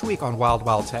 Each week on Wild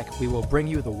Wild Tech, we will bring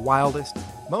you the wildest,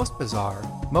 most bizarre,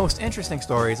 most interesting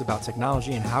stories about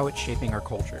technology and how it's shaping our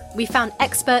culture. We found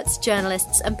experts,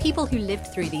 journalists, and people who lived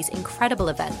through these incredible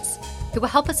events who will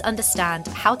help us understand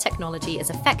how technology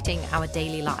is affecting our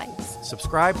daily lives.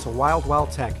 Subscribe to Wild Wild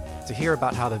Tech to hear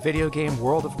about how the video game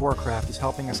World of Warcraft is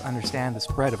helping us understand the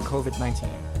spread of COVID-19.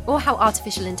 Or how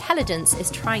artificial intelligence is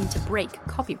trying to break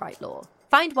copyright law.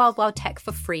 Find Wild Wild Tech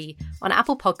for free on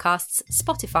Apple Podcasts,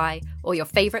 Spotify, or your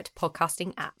favorite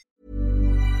podcasting app.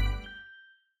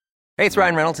 Hey, it's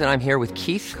Ryan Reynolds, and I'm here with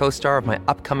Keith, co-star of my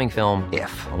upcoming film,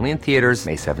 If, only in theaters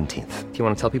May 17th. Do you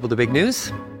want to tell people the big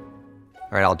news?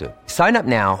 All right, I'll do it. Sign up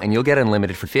now and you'll get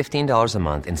unlimited for $15 a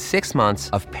month and 6 months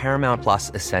of Paramount Plus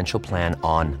Essential Plan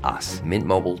on us.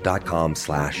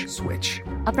 MintMobile.com/switch.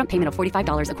 Upfront payment of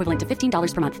 $45 equivalent to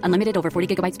 $15 per month. Unlimited over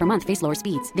 40 gigabytes per month. Face lower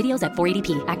speeds. Videos at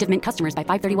 480p. Active Mint customers by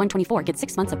 531.24 get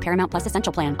 6 months of Paramount Plus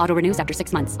Essential Plan. Auto renews after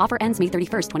 6 months. Offer ends May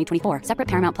 31st, 2024. Separate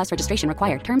Paramount Plus registration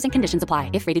required. Terms and conditions apply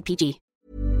if rated PG.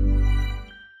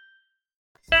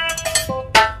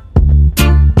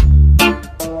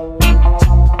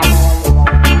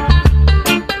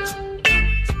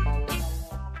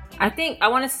 I think I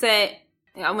want to say,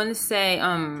 and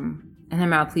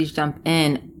Amara, please jump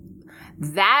in.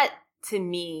 That to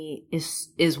me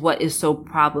is what is so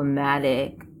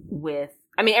problematic with,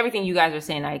 I mean, everything you guys are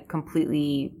saying, I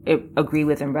completely agree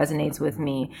with and resonates with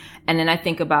me. And then I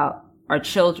think about our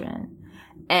children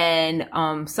and,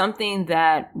 something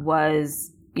that was,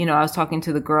 you know, I was talking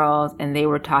to the girls and they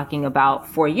were talking about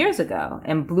 4 years ago,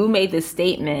 and Blue made this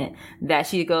statement that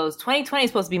she goes, 2020 is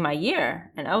supposed to be my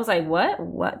year. And I was like,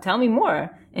 what? Tell me more.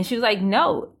 And she was like,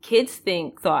 no, kids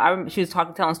think, she was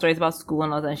telling stories about school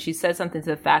and all that. And she said something to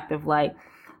the fact of like,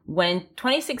 when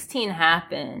 2016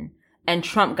 happened and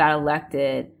Trump got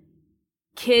elected,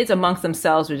 kids amongst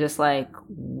themselves were just like,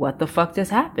 what the fuck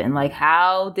just happened? Like,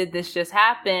 how did this just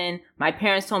happen? My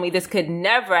parents told me this could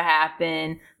never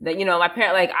happen. That, you know, my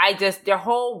parents, like, their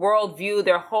whole worldview,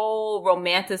 their whole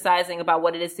romanticizing about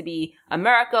what it is to be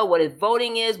America, what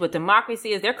voting is, what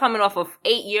democracy is. They're coming off of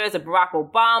 8 years of Barack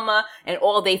Obama and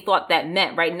all they thought that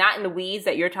meant, right? Not in the weeds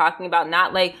that you're talking about,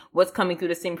 not like what's coming through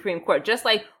the Supreme Court, just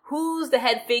like who's the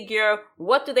head figure?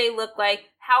 What do they look like?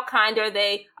 How kind are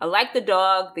they? I like the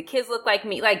dog. The kids look like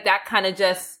me. Like that kind of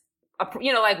just,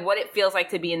 you know, like what it feels like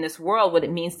to be in this world, what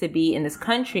it means to be in this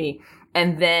country.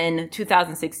 And then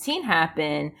 2016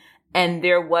 happened and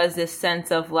there was this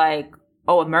sense of like,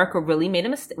 oh, America really made a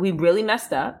mistake. We really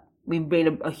messed up. We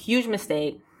made a huge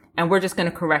mistake and we're just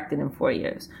going to correct it in 4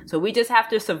 years. So we just have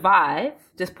to survive,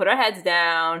 just put our heads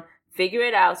down, figure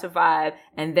it out, survive.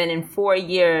 And then in 4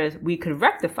 years, we could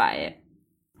rectify it.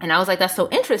 And I was like, that's so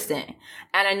interesting.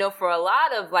 And I know for a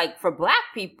lot of like, for Black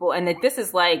people, and that this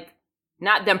is like,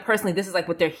 not them personally, this is like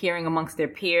what they're hearing amongst their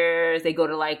peers. They go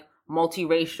to like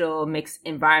multiracial mixed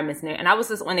environments. And I was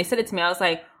just, when they said it to me, I was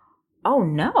like, oh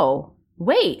no,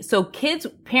 wait. So kids'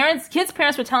 parents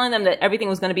were telling them that everything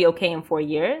was going to be okay in 4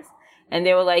 years. And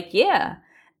they were like, yeah.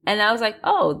 And I was like,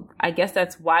 oh, I guess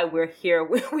that's why we're here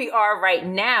where we are right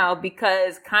now,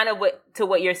 because kind of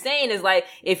what you're saying is like,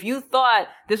 if you thought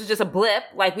this was just a blip,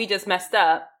 like we just messed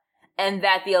up, and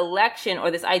that the election or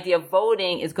this idea of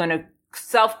voting is going to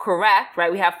self-correct,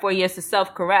 right? We have 4 years to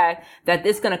self-correct, that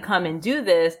this is going to come and do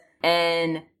this.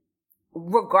 And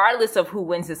regardless of who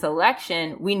wins this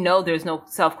election, we know there's no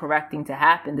self-correcting to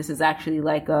happen. This is actually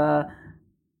like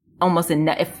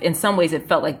if in some ways it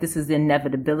felt like this is the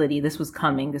inevitability. This was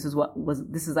coming. This is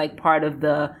like part of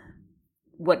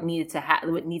what needs to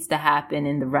happen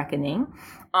in the reckoning.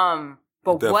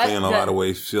 But definitely in a lot of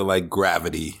ways feel like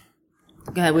gravity.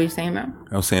 Go ahead, what are you saying, man?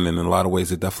 I was saying in a lot of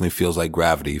ways it definitely feels like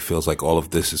gravity. It feels like all of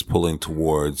this is pulling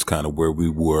towards kind of where we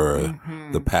were,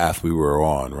 the path we were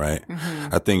on, right?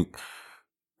 I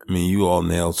mean, you all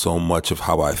nailed so much of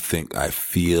how I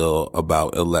feel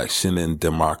about election and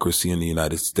democracy in the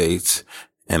United States.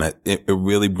 And it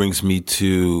really brings me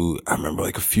to, I remember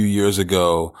like a few years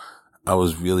ago, I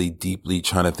was really deeply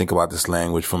trying to think about this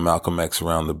language from Malcolm X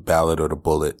around the ballot or the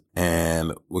bullet.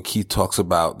 And what Keith talks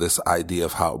about, this idea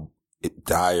of how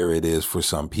dire it is for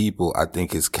some people, I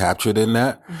think is captured in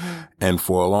that. Mm-hmm. And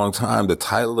for a long time, the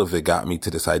title of it got me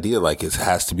to this idea, like it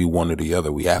has to be one or the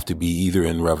other. We have to be either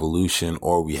in revolution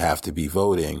or we have to be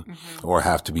voting or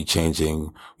have to be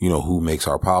changing, who makes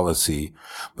our policy.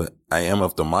 But I am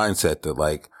of the mindset that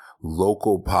like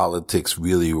local politics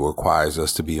really requires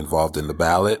us to be involved in the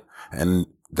ballot. And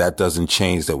that doesn't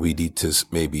change that we need to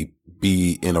maybe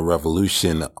be in a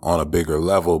revolution on a bigger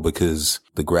level because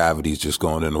the gravity is just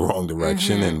going in the wrong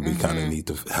direction and we kind of need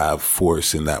to have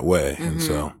force in that way. And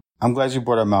so I'm glad you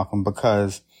brought up Malcolm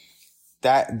because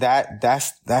that's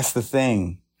the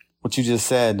thing. What you just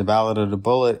said, the ballot or the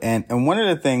bullet. And one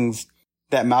of the things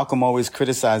that Malcolm always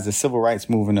criticized the civil rights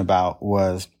movement about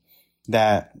was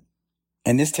that,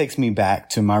 and this takes me back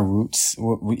to my roots,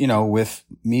 with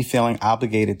me feeling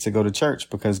obligated to go to church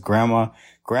because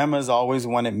grandma's always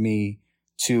wanted me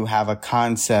to have a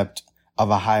concept of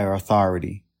a higher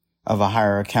authority, of a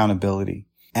higher accountability.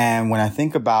 And when I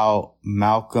think about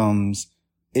Malcolm's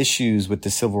issues with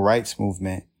the civil rights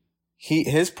movement,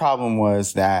 his problem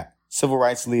was that civil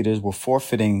rights leaders were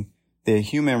forfeiting their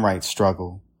human rights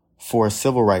struggle for a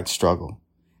civil rights struggle.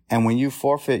 And when you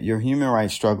forfeit your human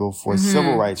rights struggle for a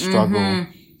civil rights struggle,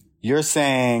 you're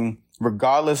saying,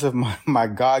 regardless of my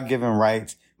God-given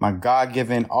rights, my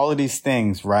God-given, all of these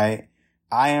things, right?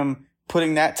 I am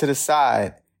putting that to the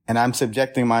side and I'm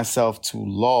subjecting myself to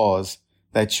laws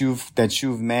that you've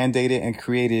mandated and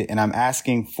created. And I'm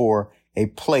asking for a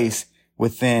place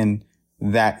within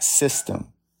that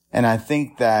system. And I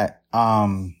think that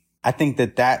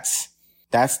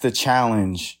that's the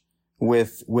challenge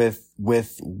with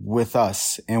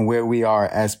us and where we are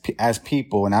as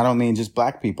people. And I don't mean just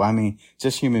black people. I mean,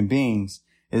 just human beings,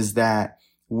 is that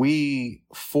we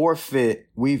forfeit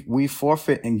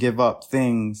and give up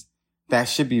things that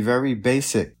should be very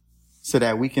basic so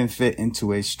that we can fit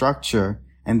into a structure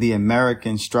and the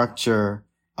American structure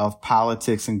of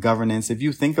politics and governance. If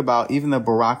you think about even the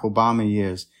Barack Obama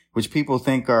years, which people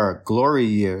think are glory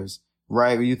years,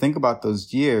 right? When you think about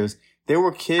those years, there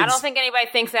were kids. I don't think anybody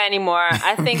thinks that anymore.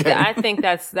 I think that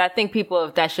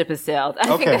ship has sailed.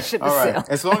 I think that ship has sailed.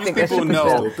 As long as people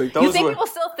know. You think people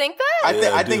still think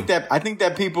that? I think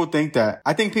that people think that.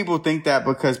 I think people think that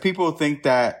because people think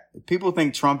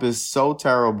Trump is so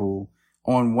terrible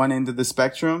on one end of the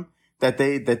spectrum that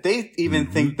they even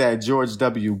think that George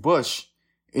W. Bush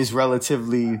is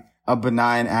relatively a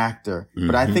benign actor.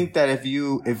 But I think that if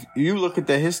you look at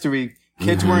the history,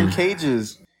 kids were in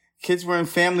cages.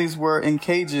 Families were in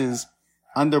cages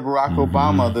under Barack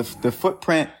Obama. The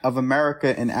footprint of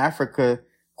America in Africa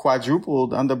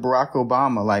quadrupled under Barack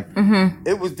Obama.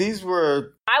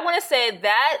 I want to say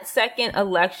that second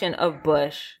election of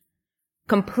Bush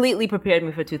completely prepared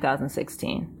me for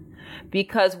 2016.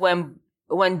 Because when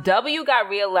W got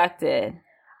reelected,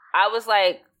 I was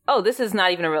like, oh, this is not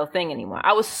even a real thing anymore.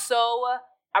 I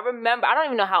remember, I don't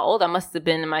even know how old I must have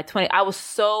been in my 20s. I was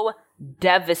so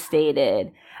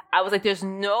devastated. I was like, there's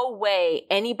no way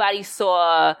anybody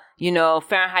saw,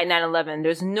 Fahrenheit 9/11.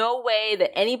 There's no way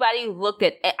that anybody looked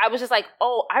at, I was just like,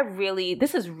 oh,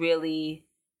 this is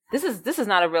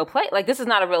not a real play. Like, this is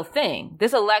not a real thing.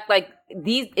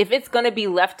 If it's going to be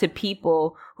left to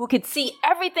people who could see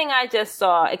everything I just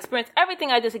saw, experience everything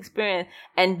I just experienced,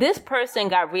 and this person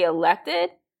got reelected,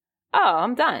 oh,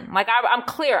 I'm done. Like, I'm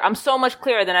clear. I'm so much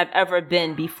clearer than I've ever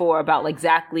been before about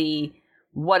exactly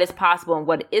what is possible and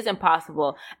what isn't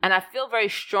possible. And I feel very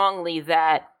strongly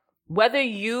that whether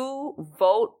you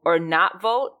vote or not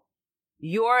vote,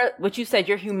 what you said,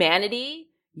 your humanity,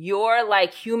 your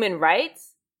human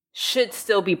rights should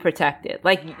still be protected.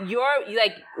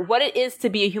 What it is to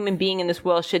be a human being in this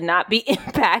world should not be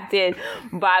impacted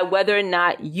by whether or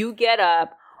not you get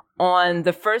up on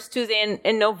the first Tuesday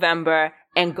in November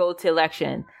and go to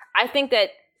election. I think that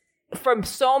from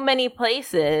so many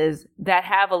places that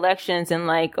have elections and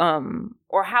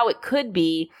or how it could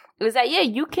be, is that, yeah,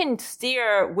 you can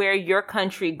steer where your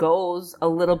country goes a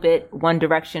little bit one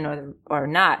direction or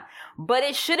not, but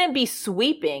it shouldn't be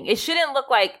sweeping. It shouldn't look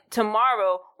like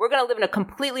tomorrow we're going to live in a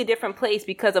completely different place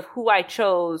because of who I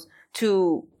chose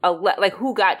to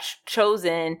who got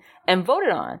chosen and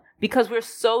voted on, because we're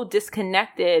so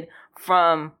disconnected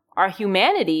from our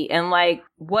humanity and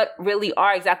what really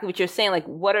are exactly what you're saying.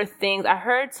 What are things? I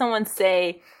heard someone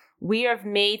say, we have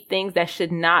made things that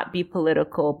should not be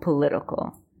political.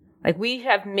 We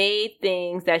have made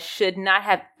things that should not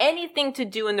have anything to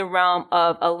do in the realm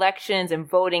of elections and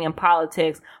voting and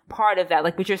politics. Part of that,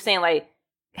 what you're saying,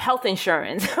 health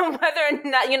insurance, whether or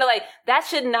not, like that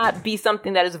should not be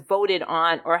something that is voted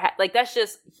on or like that's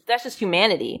just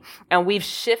humanity. And we've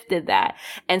shifted that.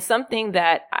 And something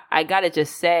that I gotta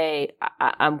just say,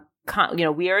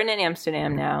 we are in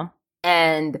Amsterdam now,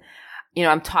 and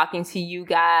I'm talking to you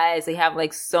guys. They have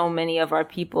like so many of our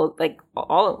people, like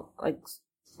all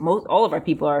of our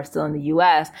people are still in the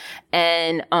US.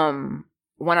 And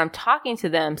when I'm talking to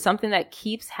them, something that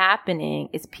keeps happening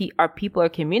is our people are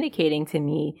communicating to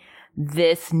me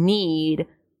this need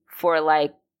for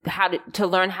like to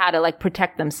learn how to like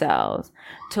protect themselves,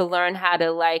 to learn how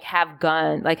to like have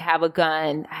a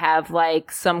gun, have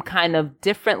like some kind of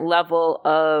different level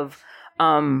of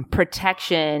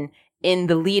protection in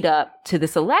the lead up to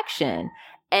this election.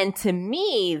 And to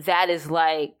me, that is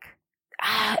like,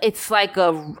 it's like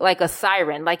a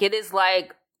siren. Like it is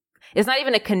like, it's not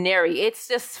even a canary. It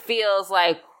just feels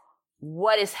like,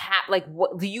 what is like,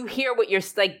 what do you hear what you're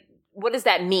like, what does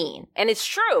that mean? And it's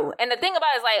true. And the thing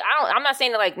about it is like, I'm not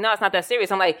saying that like, no, it's not that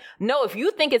serious. I'm like, no, if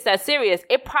you think it's that serious,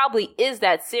 it probably is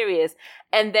that serious.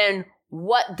 And then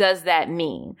what does that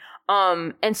mean?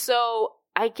 And so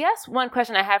I guess one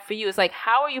question I have for you is like,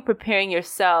 how are you preparing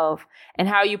yourself and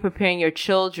how are you preparing your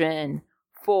children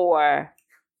for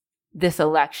this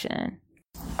election?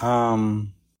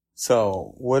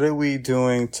 So what are we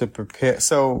doing to prepare?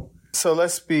 So I'll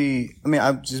just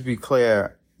be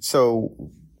clear. So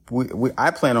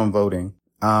I plan on voting.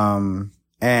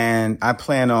 And I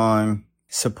plan on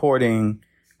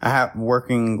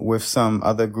working with some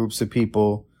other groups of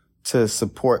people to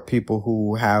support people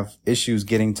who have issues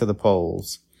getting to the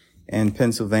polls in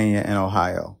Pennsylvania and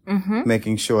Ohio,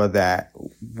 making sure that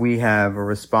we have a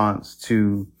response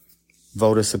to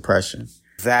voter suppression.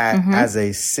 That as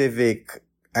a civic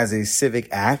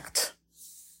act,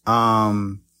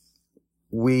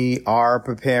 we are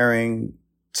preparing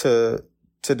to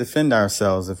defend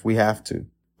ourselves if we have to,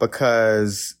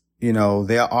 because,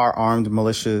 there are armed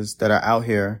militias that are out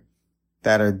here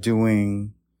that are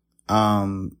doing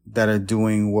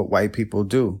what white people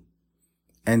do.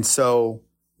 And so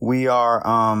we are,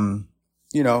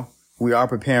 we are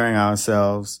preparing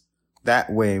ourselves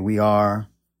that way. We are,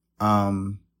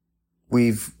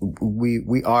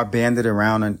 we are banded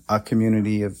around a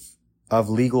community of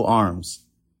legal arms.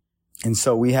 And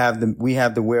so we have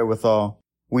the wherewithal.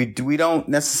 We don't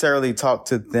necessarily talk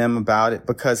to them about it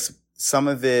because some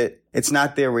of it's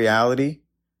not their reality.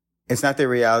 It's not their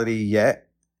reality yet.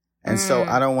 And so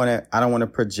I don't want to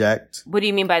project. What do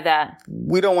you mean by that?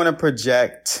 We don't want to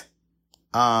project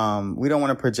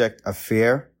a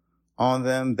fear on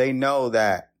them. They know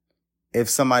that if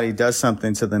somebody does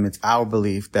something to them, it's our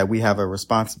belief that we have a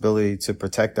responsibility to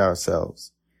protect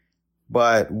ourselves.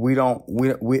 But we're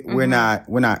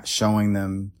not showing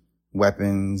them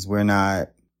weapons. We're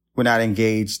not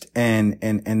engaged in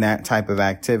that type of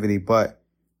activity. But,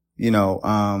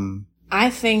 I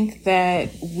think that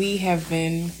we have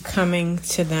been coming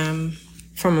to them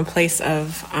from a place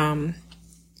of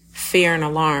fear and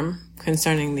alarm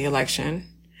concerning the election.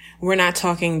 We're not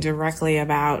talking directly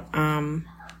about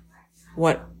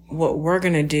what we're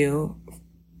going to do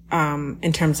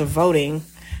in terms of voting,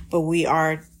 but we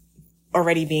are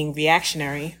already being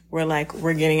reactionary. We're like,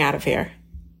 we're getting out of here.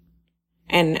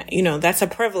 And, that's a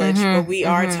privilege, but we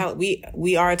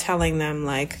are telling them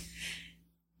like,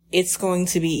 it's going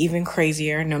to be even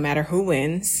crazier no matter who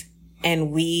wins.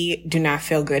 And we do not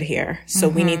feel good here. So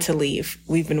we need to leave.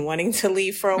 We've been wanting to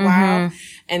leave for a while.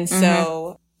 And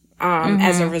so,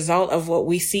 as a result of what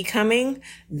we see coming,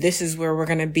 this is where we're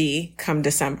going to be come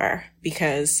December,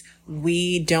 because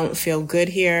we don't feel good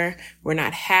here. We're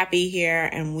not happy here.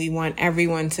 And we want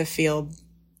everyone to feel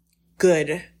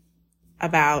good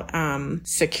about,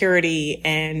 security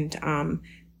and,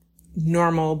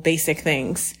 normal basic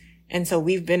things. And so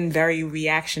we've been very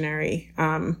reactionary,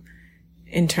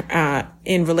 in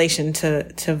relation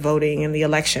to voting in the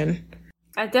election.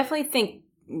 I definitely think,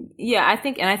 I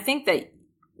think that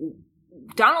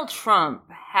Donald Trump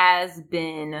has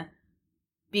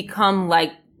become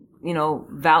like,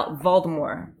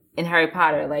 Voldemort in Harry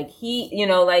Potter. Like he's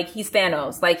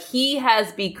Thanos. Like he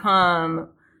has become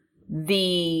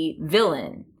the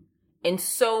villain in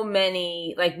so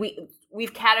many, like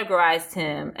we've categorized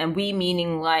him, and we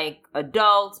meaning like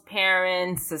adults,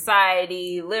 parents,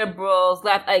 society, liberals,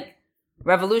 left, like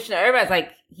revolutionary. Everybody's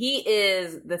like, he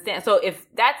is so if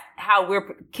that's how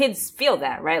kids feel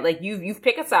that, right? Like you've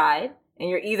picked a side and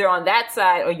you're either on that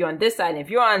side or you're on this side. And if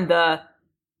you're on the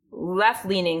left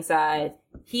leaning side,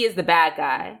 he is the bad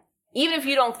guy. Even if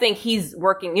you don't think he's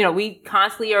working, we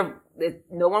constantly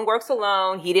no one works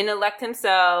alone. He didn't elect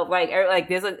himself. Like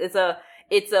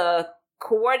it's a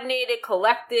coordinated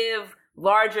collective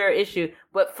larger issue.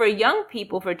 But for young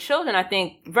people, for children, I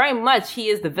think very much he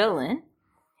is the villain.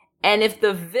 And if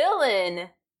the villain,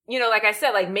 you know, like I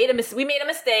said, like we made a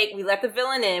mistake. We let the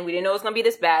villain in. We didn't know it was going to be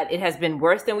this bad. It has been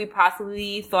worse than we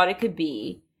possibly thought it could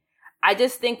be. I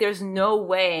just think there's no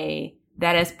way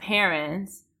that as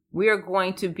parents, we are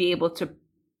going to be able to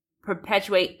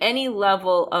perpetuate any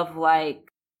level of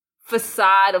like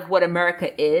facade of what America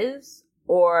is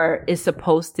or is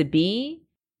supposed to be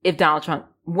if Donald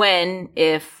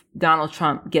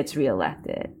Trump gets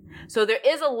reelected. So there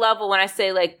is a level when I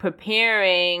say like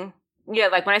preparing,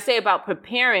 like when I say about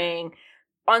preparing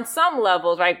on some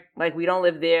levels, right? Like we don't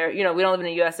live there, you know, we don't live in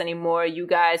the US anymore. You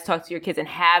guys talk to your kids and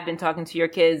have been talking to your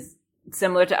kids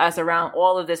similar to us around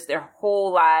all of this their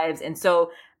whole lives. And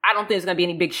so I don't think there's going to be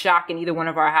any big shock in either one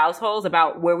of our households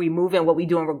about where we move and what we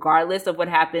do, regardless of what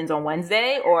happens on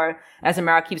Wednesday. Or as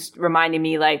Amara keeps reminding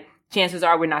me, like, chances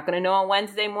are we're not going to know on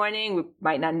Wednesday morning. We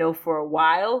might not know for a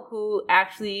while who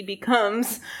actually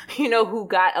becomes, you know, who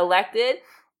got elected.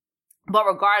 But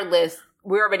regardless,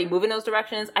 we're already moving those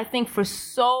directions. I think for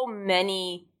so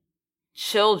many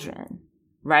children,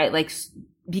 right? Like,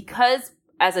 because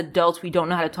as adults, we don't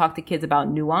know how to talk to kids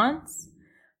about nuance.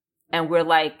 And we're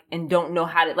like, and don't know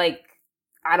how to, like,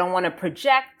 I don't want to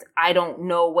project. I don't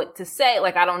know what to say.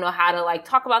 Like, I don't know how to, like,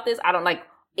 talk about this. I don't like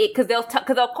it because they'll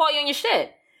call you on your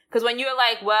shit. Because when you're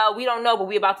like, well, we don't know, but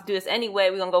we about to do this anyway.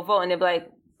 We're going to go vote. And they'll be like,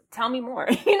 tell me more.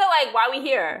 You know, like, why are we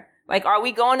here? Like, are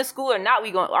we going to school or not?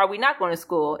 Are we not going to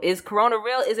school? Is Corona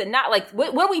real? Is it not? Like,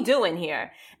 what are we doing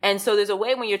here? And so there's a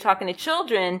way when you're talking to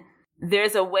children,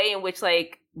 there's a way in which,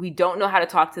 like, we don't know how to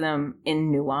talk to them in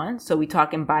nuance. So we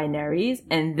talk in binaries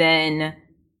and then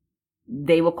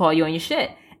they will call you on your shit.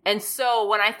 And so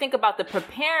when I think about the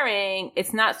preparing,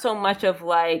 it's not so much of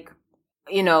like,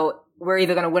 you know, we're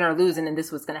either going to win or lose and then this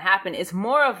was going to happen. It's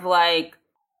more of like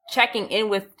checking in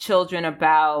with children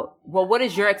about, well, what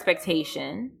is your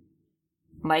expectation?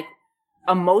 Like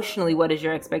emotionally, what is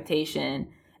your expectation?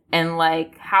 And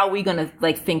like, how are we going to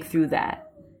like think through that?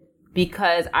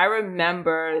 Because I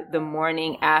remember the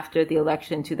morning after the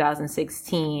election in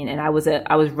 2016, and I was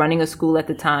running a school at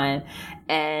the time,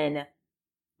 and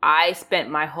I spent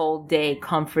my whole day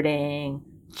comforting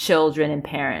children and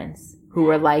parents who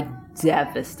were like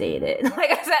devastated. Like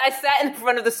I sat in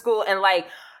front of the school and like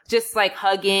just like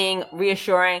hugging,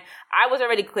 reassuring. I was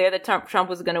already clear that Trump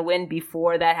was going to win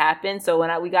before that happened. So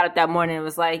when we got up that morning, it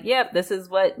was like, yep, this is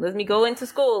what, let me go into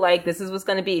school. Like, this is what's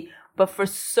going to be. But for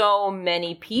so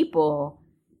many people,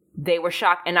 they were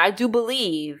shocked. And I do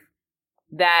believe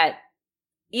that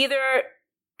either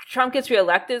Trump gets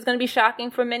reelected is going to be shocking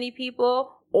for many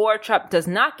people, or Trump does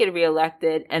not get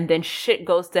reelected and then shit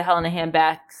goes to hell in a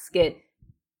handbasket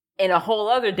in a whole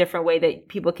other different way that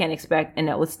people can't expect, and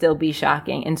that would still be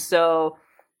shocking. And so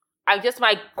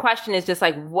my question is just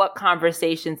like, what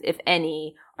conversations, if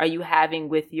any, are you having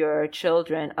with your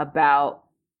children about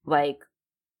like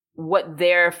what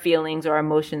their feelings or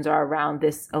emotions are around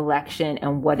this election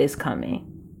and what is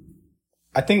coming?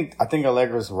 I think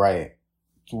Allegra's right.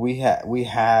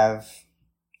 I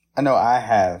know I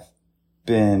have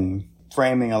been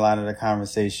framing a lot of the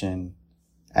conversation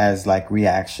as like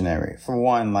reactionary. For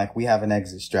one, like we have an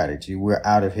exit strategy. We're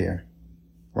out of here,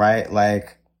 right?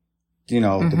 Like, you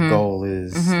know, the goal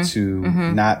is to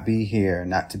not be here,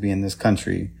 not to be in this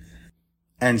country.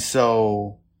 And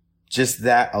so just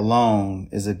that alone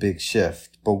is a big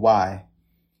shift. But why?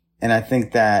 And I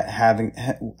think that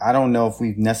I don't know if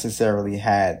we've necessarily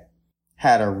had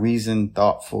a reasoned,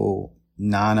 thoughtful,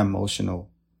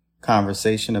 non-emotional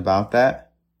conversation about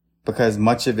that, because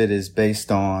much of it is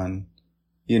based on,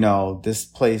 you know, this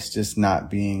place just not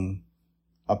being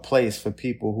a place for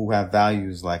people who have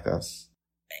values like us.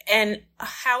 And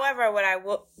however,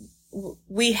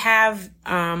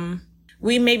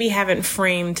 we maybe haven't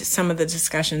framed some of the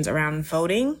discussions around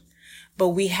voting, but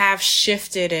we have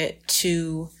shifted it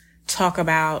to talk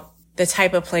about the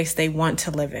type of place they want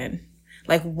to live in.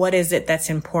 Like, what is it that's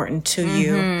important to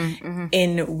you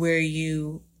in where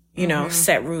you know,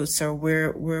 set roots or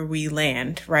where we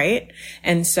land, right?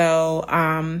 And so,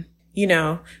 you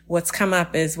know, what's come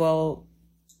up is, well,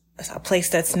 a place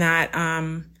that's not,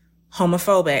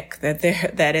 homophobic,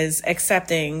 that is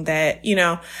accepting, that, you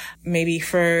know, maybe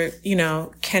for, you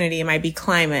know, Kennedy, it might be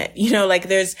climate, you know, like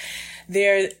those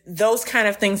kind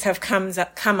of things have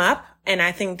come up. And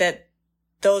I think that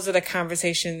those are the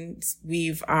conversations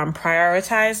we've,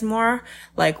 prioritized more.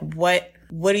 Like, what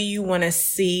do you want to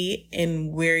see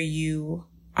in where your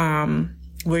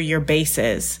base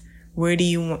is? Where do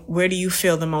you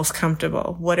feel the most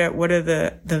comfortable? What are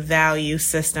the value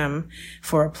system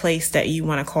for a place that you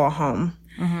want to call home?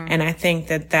 And I think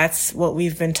that that's what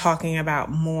we've been talking about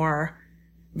more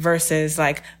versus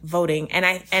like voting. And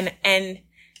I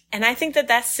think that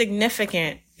that's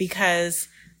significant because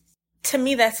to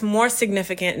me, that's more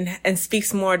significant and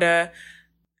speaks more to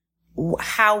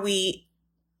how we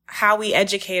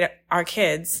educate our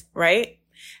kids, right?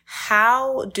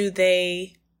 How do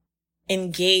they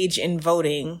engage in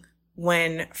voting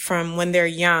when they're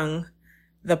young,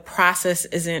 the process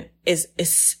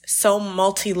is so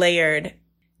multi-layered.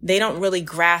 They don't really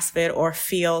grasp it or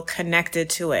feel connected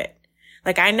to it.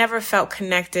 Like I never felt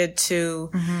connected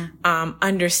to,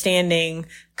 understanding,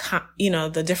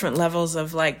 the different levels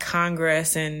of like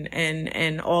Congress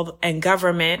and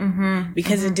government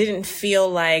because it didn't feel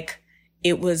like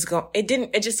it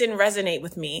just didn't resonate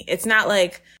with me. It's not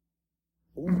like,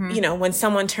 when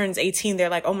someone turns 18, they're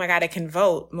like, oh my God, I can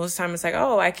vote. Most of the time it's like,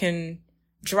 oh, I can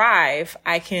drive.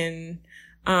 I can,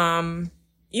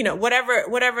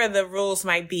 whatever the rules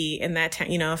might be in that time,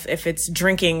 if it's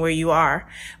drinking where you are,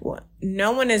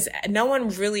 no one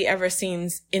really ever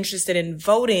seems interested in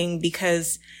voting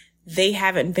because they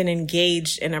haven't been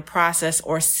engaged in a process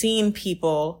or seen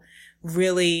people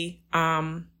really,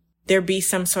 there be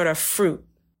some sort of fruit,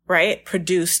 right?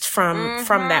 Produced from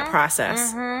that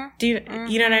process. Do you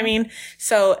know what I mean?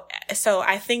 So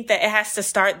I think that it has to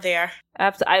start there.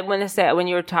 Absolutely. I want to say when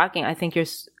you were talking,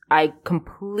 I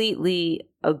completely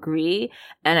agree.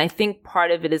 And I think part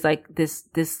of it is like this,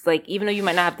 like, even though you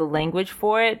might not have the language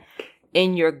for it,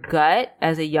 in your gut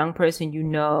as a young person,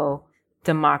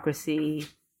 democracy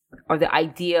or the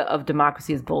idea of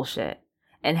democracy is bullshit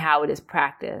and how it is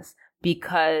practiced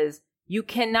because you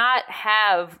cannot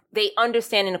they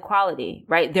understand inequality,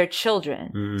 right? They're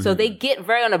children. Mm-hmm. So they get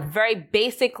on a very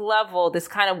basic level, this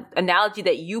kind of analogy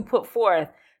that you put forth.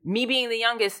 Me being the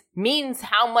youngest means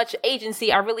how much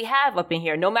agency I really have up in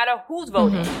here, no matter who's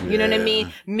voting. You know what I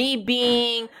mean? Me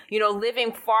being,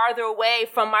 living farther away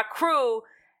from my crew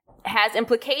has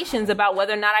implications about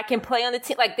whether or not I can play on the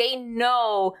team. Like they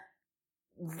know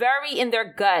very in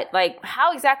their gut, like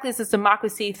how exactly is this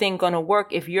democracy thing going to work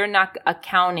if you're not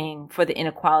accounting for the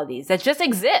inequalities that just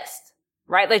exist,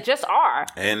 right? Like just are.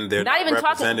 And they're not even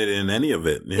represented in any of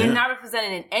it. Yeah. They're not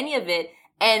represented in any of it.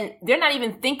 And they're not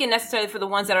even thinking necessarily for the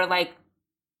ones that are like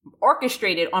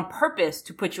orchestrated on purpose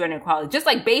to put you in inequality. Just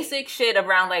like basic shit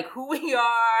around like who we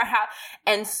are, how.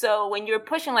 And so when you're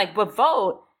pushing like, but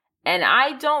vote, and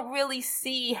I don't really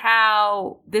see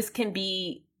how this can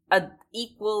be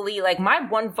equally, like my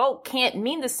one vote can't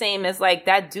mean the same as like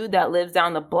that dude that lives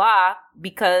down the block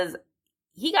because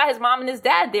he got his mom and his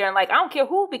dad there. And like, I don't care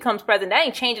who becomes president. That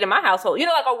ain't changing in my household,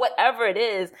 like, or whatever it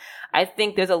is. I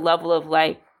think there's a level of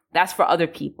like, that's for other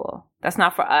people. That's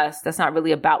not for us. That's not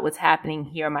really about what's happening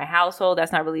here in my household.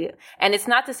 That's not really, and it's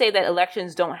not to say that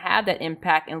elections don't have that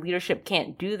impact and leadership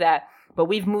can't do that, but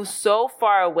we've moved so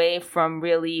far away from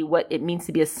really what it means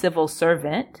to be a civil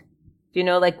servant.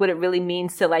 Like what it really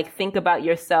means to like think about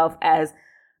yourself as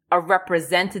a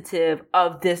representative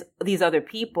of these other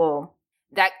people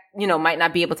that, might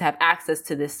not be able to have access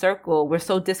to this circle. We're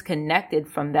so disconnected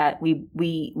from that.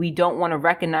 We don't want to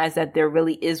recognize that there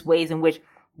really is ways in which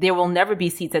there will never be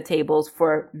seats at tables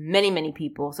for many, many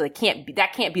people. So that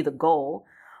can't be the goal.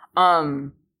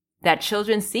 That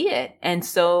children see it. And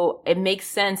so it makes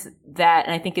sense that,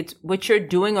 and I think it's what you're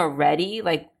doing already,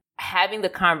 like having the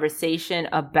conversation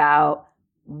about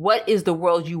what is the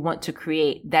world you want to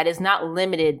create that is not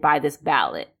limited by this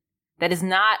ballot. That is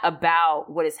not about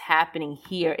what is happening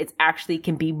here. It actually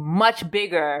can be much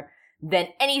bigger than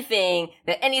anything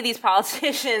that any of these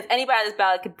politicians, anybody on this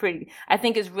ballot I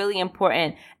think is really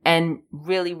important and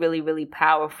really, really, really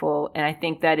powerful. And I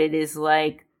think that it is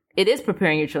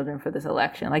preparing your children for this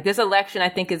election. Like this election, I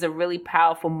think is a really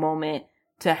powerful moment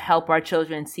to help our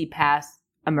children see past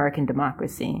American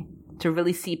democracy, to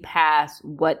really see past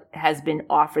what has been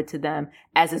offered to them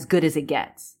as good as it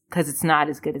gets. Because it's not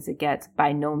as good as it gets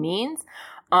by no means.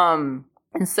 And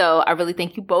so I really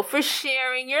thank you both for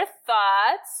sharing your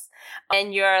thoughts.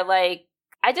 And you're like,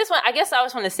 I guess I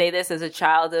always want to say this as a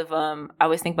child of, I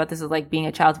always think about this as like being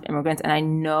a child of immigrants. And I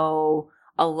know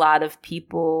a lot of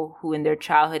people who in their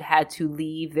childhood had to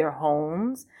leave their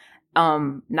homes,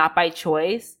 not by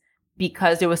choice,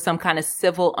 because there was some kind of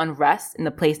civil unrest in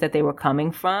the place that they were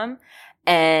coming from.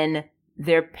 And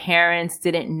their parents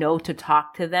didn't know to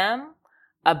talk to them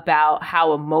about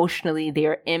how emotionally they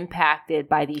are impacted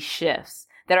by these shifts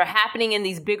that are happening in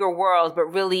these bigger worlds, but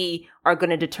really are going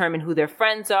to determine who their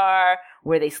friends are,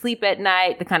 where they sleep at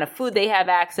night, the kind of food they have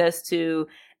access to.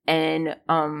 And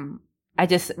I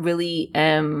just really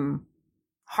am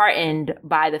heartened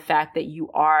by the fact that you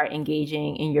are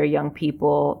engaging in your young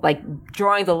people, like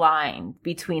drawing the line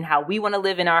between how we want to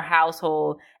live in our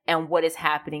household and what is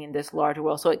happening in this larger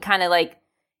world. So it kind of like,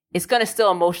 it's going to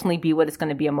still emotionally be what it's going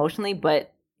to be emotionally,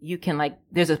 but you can like,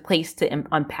 there's a place to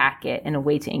unpack it and a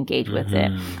way to engage with it.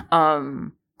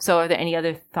 So are there any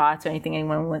other thoughts or anything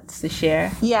anyone wants to share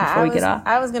before we get off?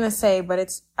 I was going to say, but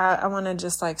I want to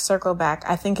just like circle back.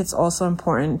 I think it's also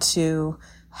important to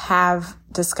have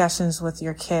discussions with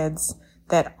your kids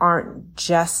that aren't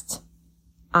just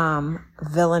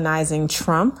villainizing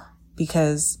Trump,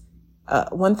 because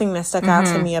one thing that stuck out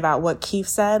to me about what Keith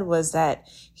said was that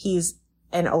he's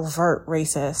an overt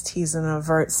racist, he's an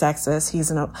overt sexist,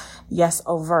 he's yes,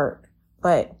 overt,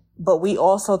 but we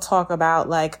also talk about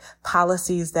like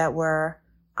policies that were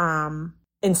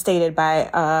instated by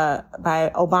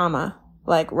Obama.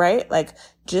 Like, right? Like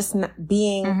just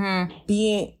making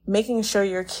sure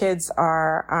your kids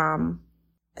are,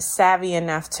 savvy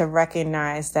enough to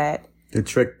recognize that the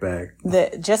trick bag,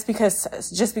 that just because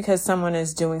someone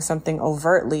is doing something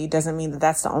overtly doesn't mean that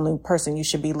that's the only person you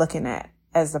should be looking at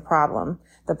as the problem.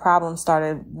 The problem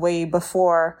started way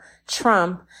before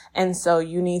Trump. And so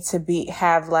you need to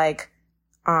have like,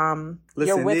 your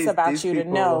wits about you to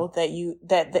know that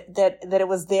that it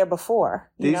was there before.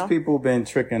 These people have been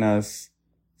tricking us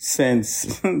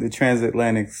since the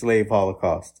transatlantic slave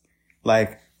Holocaust.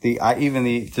 Like the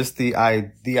idea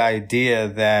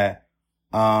that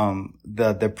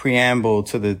the preamble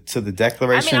to the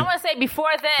Declaration. I mean, I want to say before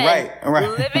then,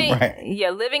 right.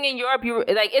 Living in Europe, you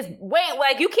like it's way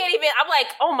like you can't even. I'm like,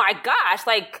 oh my gosh,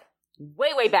 like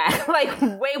way back, like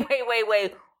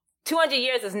way. 200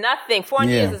 years is nothing.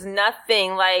 400 years is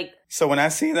nothing. Like, so when I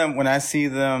see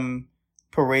them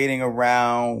parading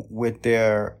around with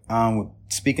their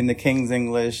speaking the King's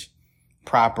English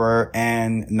proper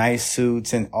and nice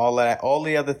suits and all that, all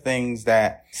the other things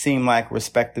that seem like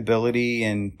respectability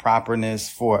and properness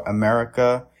for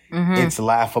America, it's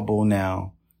laughable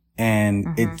now. And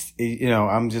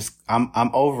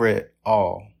I'm over it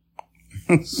all.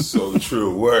 So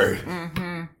true. Word.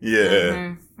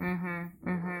 Yeah.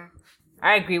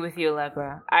 I agree with you,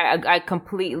 Allegra. I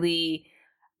completely,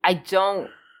 I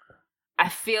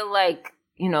feel like,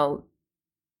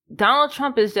 Donald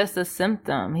Trump is just a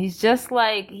symptom. He is just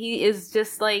like,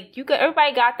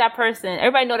 everybody got that person.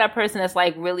 Everybody know that person that's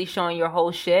like really showing your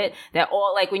whole shit. That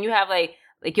all, like when you have like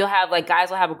you'll have like guys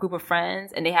will have a group of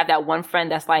friends and they have that one friend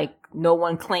that's like no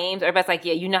one claims. Everybody's like,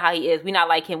 yeah, you know how he is. We not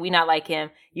like him.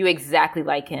 You exactly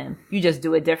like him. You just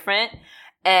do it different.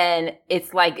 And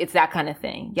it's like, it's that kind of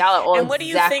thing. Y'all are all and what do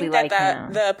you think like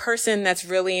that the person that's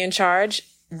really in charge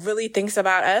really thinks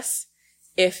about us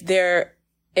if their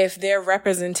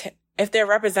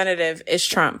representative is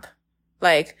Trump?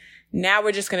 Like, now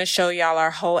we're just going to show y'all our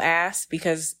whole ass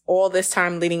because all this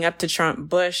time leading up to Trump,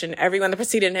 Bush, and everyone that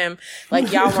preceded him,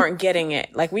 like, y'all weren't getting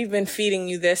it. Like, we've been feeding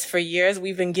you this for years.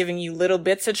 We've been giving you little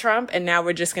bits of Trump, and now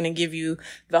we're just going to give you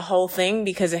the whole thing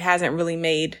because it hasn't really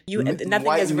made you,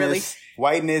 nothing is really.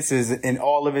 Whiteness is in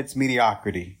all of its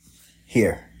mediocrity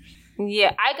here.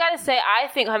 Yeah, I gotta say, I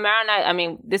think Hamara and I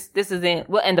mean, this isn't,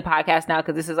 we'll end the podcast now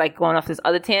because this is like going off this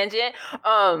other tangent.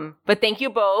 But thank you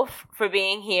both for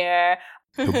being here.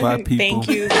 Goodbye, people. Thank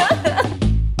you.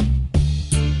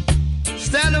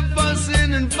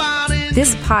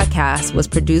 This podcast was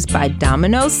produced by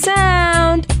Domino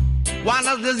Sound. Why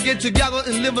not just get together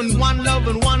and live in one love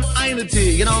and one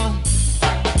unity,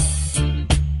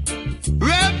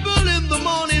 Rebel in the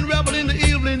morning, rebel in the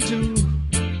evening too.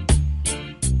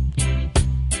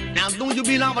 Now don't you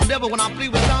be like a devil when I play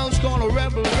with sounds called a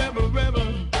rebel.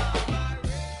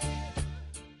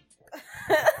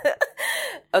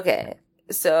 Okay,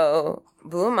 so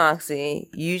Blue Moxie,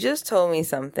 you just told me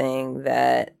something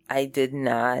that I did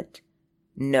not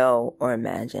know or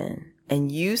imagine.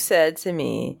 And you said to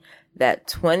me that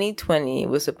 2020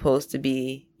 was supposed to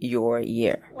be your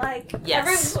year. Like,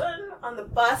 yes. Everyone on the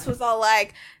bus was all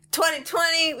like,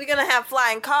 2020, we're going to have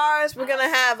flying cars. We're going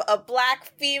to have a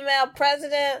black female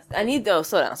president.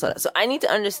 Slow down. So I need to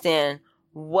understand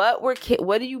what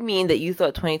do you mean that you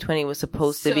thought 2020 was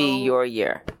supposed to be your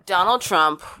year? Donald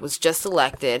Trump was just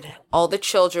elected. All the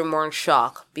children were in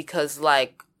shock because,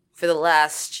 like, for the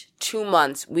last 2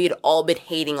 months, we had all been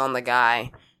hating on the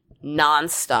guy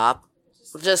nonstop.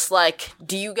 Just like,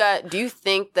 do you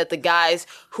think that the guys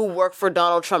who work for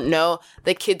Donald Trump know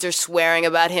that kids are swearing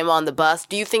about him on the bus?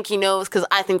 Do you think he knows? Because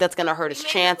I think that's going to hurt his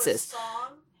chances.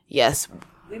 Yes.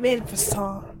 We made it for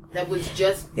song. That was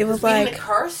just... It was like... We didn't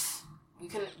curse?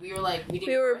 We were like,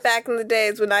 we were back in the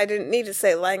days when I didn't need to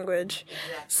say language.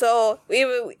 Exactly. So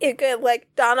it could like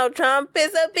Donald Trump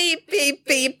is a beep beep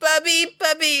beep a beep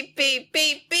a beep beep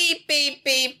beep beep beep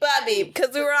beep a beep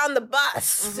because we were on the bus.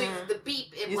 So the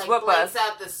beep it like what blanks bus?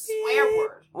 out the swear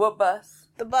word. What bus?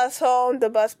 The bus home, the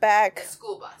bus back. The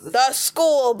school bus. The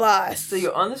school bus. So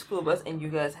you're on the school bus and you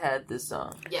guys had this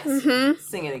song. Yes. Mm-hmm.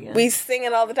 Sing it again. We sing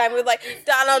it all the time. We're like,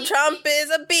 Donald Trump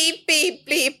is a beep beep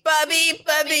beep a beep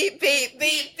a beep beep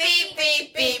beep beep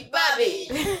beep beep a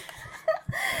beep.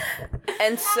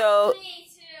 And so,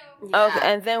 Yeah. okay,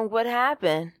 and then what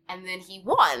happened? And then he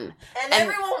won. And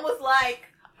everyone was like,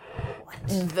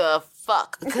 The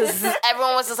fuck? Because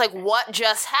everyone was just like, what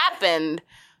just happened?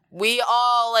 We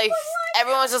all, like,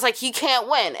 everyone was just like, he can't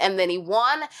win. And then he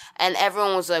won, and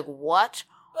everyone was like, what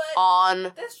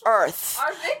on earth?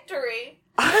 our victory.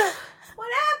 What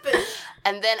happened?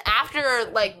 And then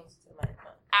after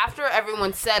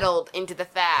everyone settled into the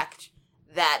fact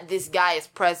that this guy is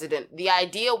president, the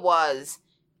idea was,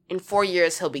 in 4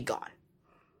 years, he'll be gone.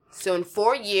 So in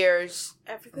 4 years,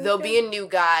 there'll be a new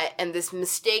guy, and this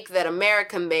mistake that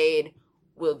America made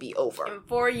will be over. In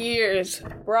 4 years,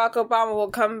 Barack Obama will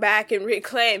come back and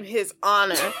reclaim his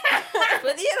honor.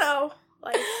 But,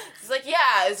 like... It's like,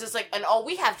 yeah, it's just like, and all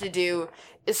we have to do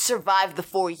is survive the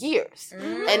 4 years.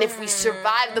 And if we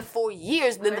survive the 4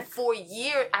 years, then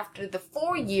after the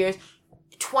 4 years,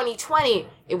 2020,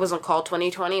 it wasn't called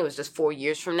 2020, it was just 4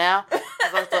 years from now.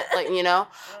 But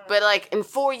like, in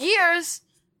 4 years,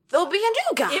 there'll be a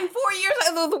new guy. In 4 years,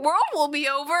 either the world will be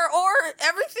over or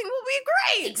everything will be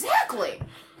great. Exactly.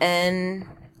 And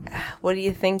what do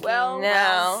you think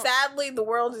now? Sadly, the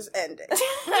world is ending.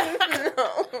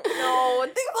 No,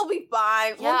 things will be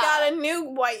fine. Yeah. We got a new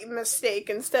white mistake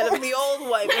instead of the old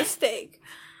white mistake.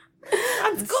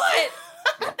 That's good.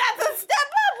 That's a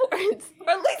step upwards.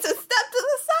 Or at least a step to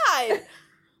the side.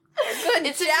 Good.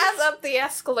 It's jazz up the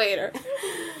escalator.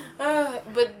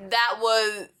 But that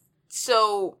was,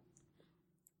 so,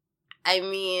 I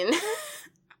mean...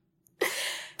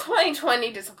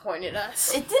 2020 disappointed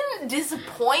us. It didn't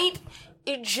disappoint.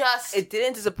 It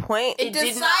didn't disappoint. It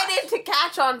decided to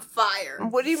catch on fire.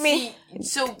 What do you mean?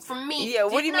 So for me, yeah,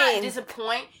 what do you mean?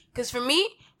 Disappoint? Because for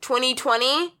me,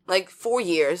 2020, like 4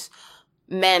 years,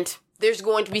 meant there's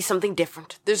going to be something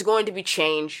different. There's going to be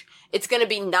change. It's going to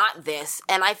be not this,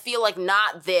 and I feel like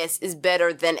not this is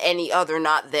better than any other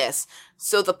not this.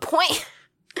 So the point.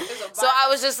 So I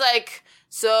was just like,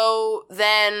 so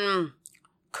then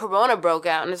Corona broke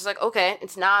out, and it's like, okay,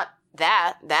 it's not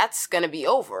that. That's gonna be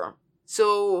over.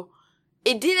 So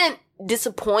it didn't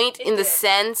disappoint in the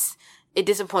sense it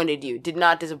disappointed you. Did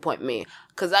not disappoint me,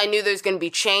 because I knew there's gonna be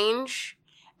change,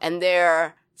 and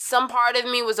some part of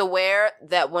me was aware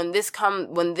that when this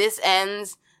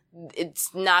ends,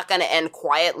 it's not gonna end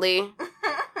quietly.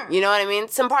 You know what I mean?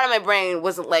 Some part of my brain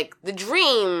wasn't like the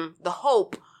dream, the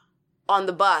hope on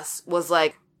the bus was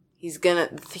like he's gonna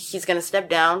step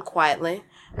down quietly.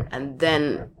 And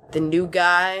then the new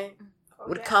guy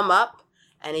would come up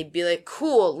and he'd be like,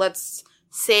 cool, let's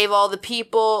save all the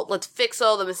people. Let's fix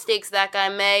all the mistakes that guy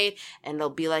made. And it'll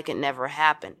be like it never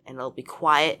happened. And it'll be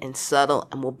quiet and subtle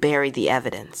and we'll bury the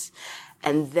evidence.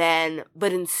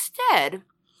 But instead,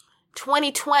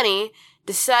 2020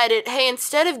 decided, hey,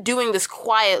 instead of doing this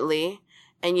quietly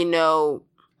and,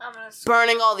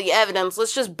 burning all the evidence,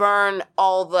 let's just burn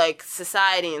all,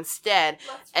 society instead.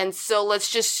 And so let's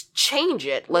just change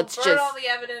it. Let's burn all the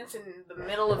evidence in the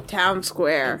middle of town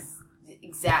square.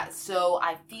 Exactly. So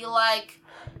I feel like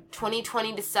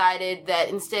 2020 decided that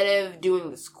instead of doing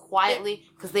this quietly,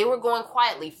 because they were going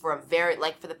quietly for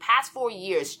for the past 4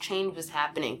 years, change was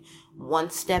happening one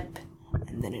step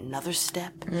and then another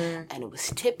step, and it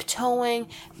was tiptoeing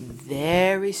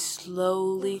very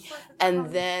slowly,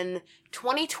 and then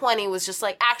 2020 was just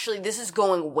like, actually, this is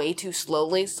going way too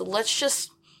slowly, so let's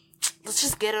just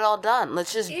get it all done.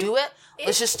 Let's just do it.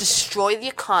 Let's just destroy the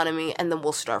economy, and then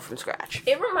we'll start from scratch.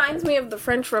 It reminds me of the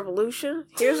French Revolution.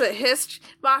 Here's a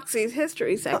Moxie's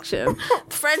history section.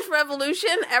 French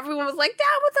Revolution, everyone was like,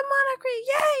 down with the monarchy.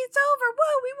 Yay, it's over.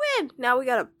 Woo, we win. Now we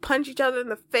gotta punch each other in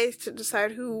the face to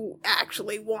decide who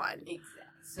actually won. Exactly.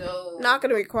 So not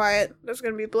gonna be quiet. There's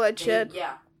gonna be bloodshed.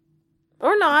 Yeah.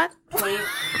 Or not. There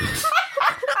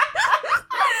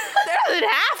doesn't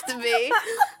have to be.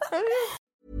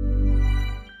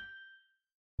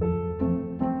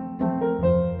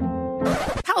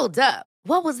 Hold up.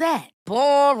 What was that?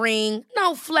 Boring.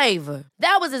 No flavor.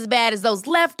 That was as bad as those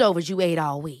leftovers you ate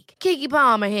all week. Keke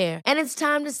Palmer here, and it's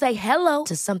time to say hello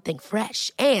to something fresh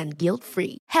and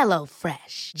guilt-free. Hello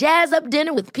Fresh. Jazz up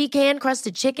dinner with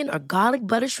pecan-crusted chicken or garlic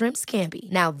butter shrimp scampi.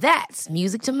 Now that's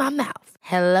music to my mouth.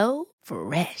 Hello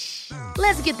Fresh.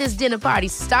 Let's get this dinner party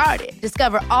started.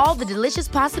 Discover all the delicious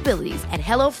possibilities at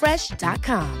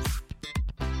HelloFresh.com.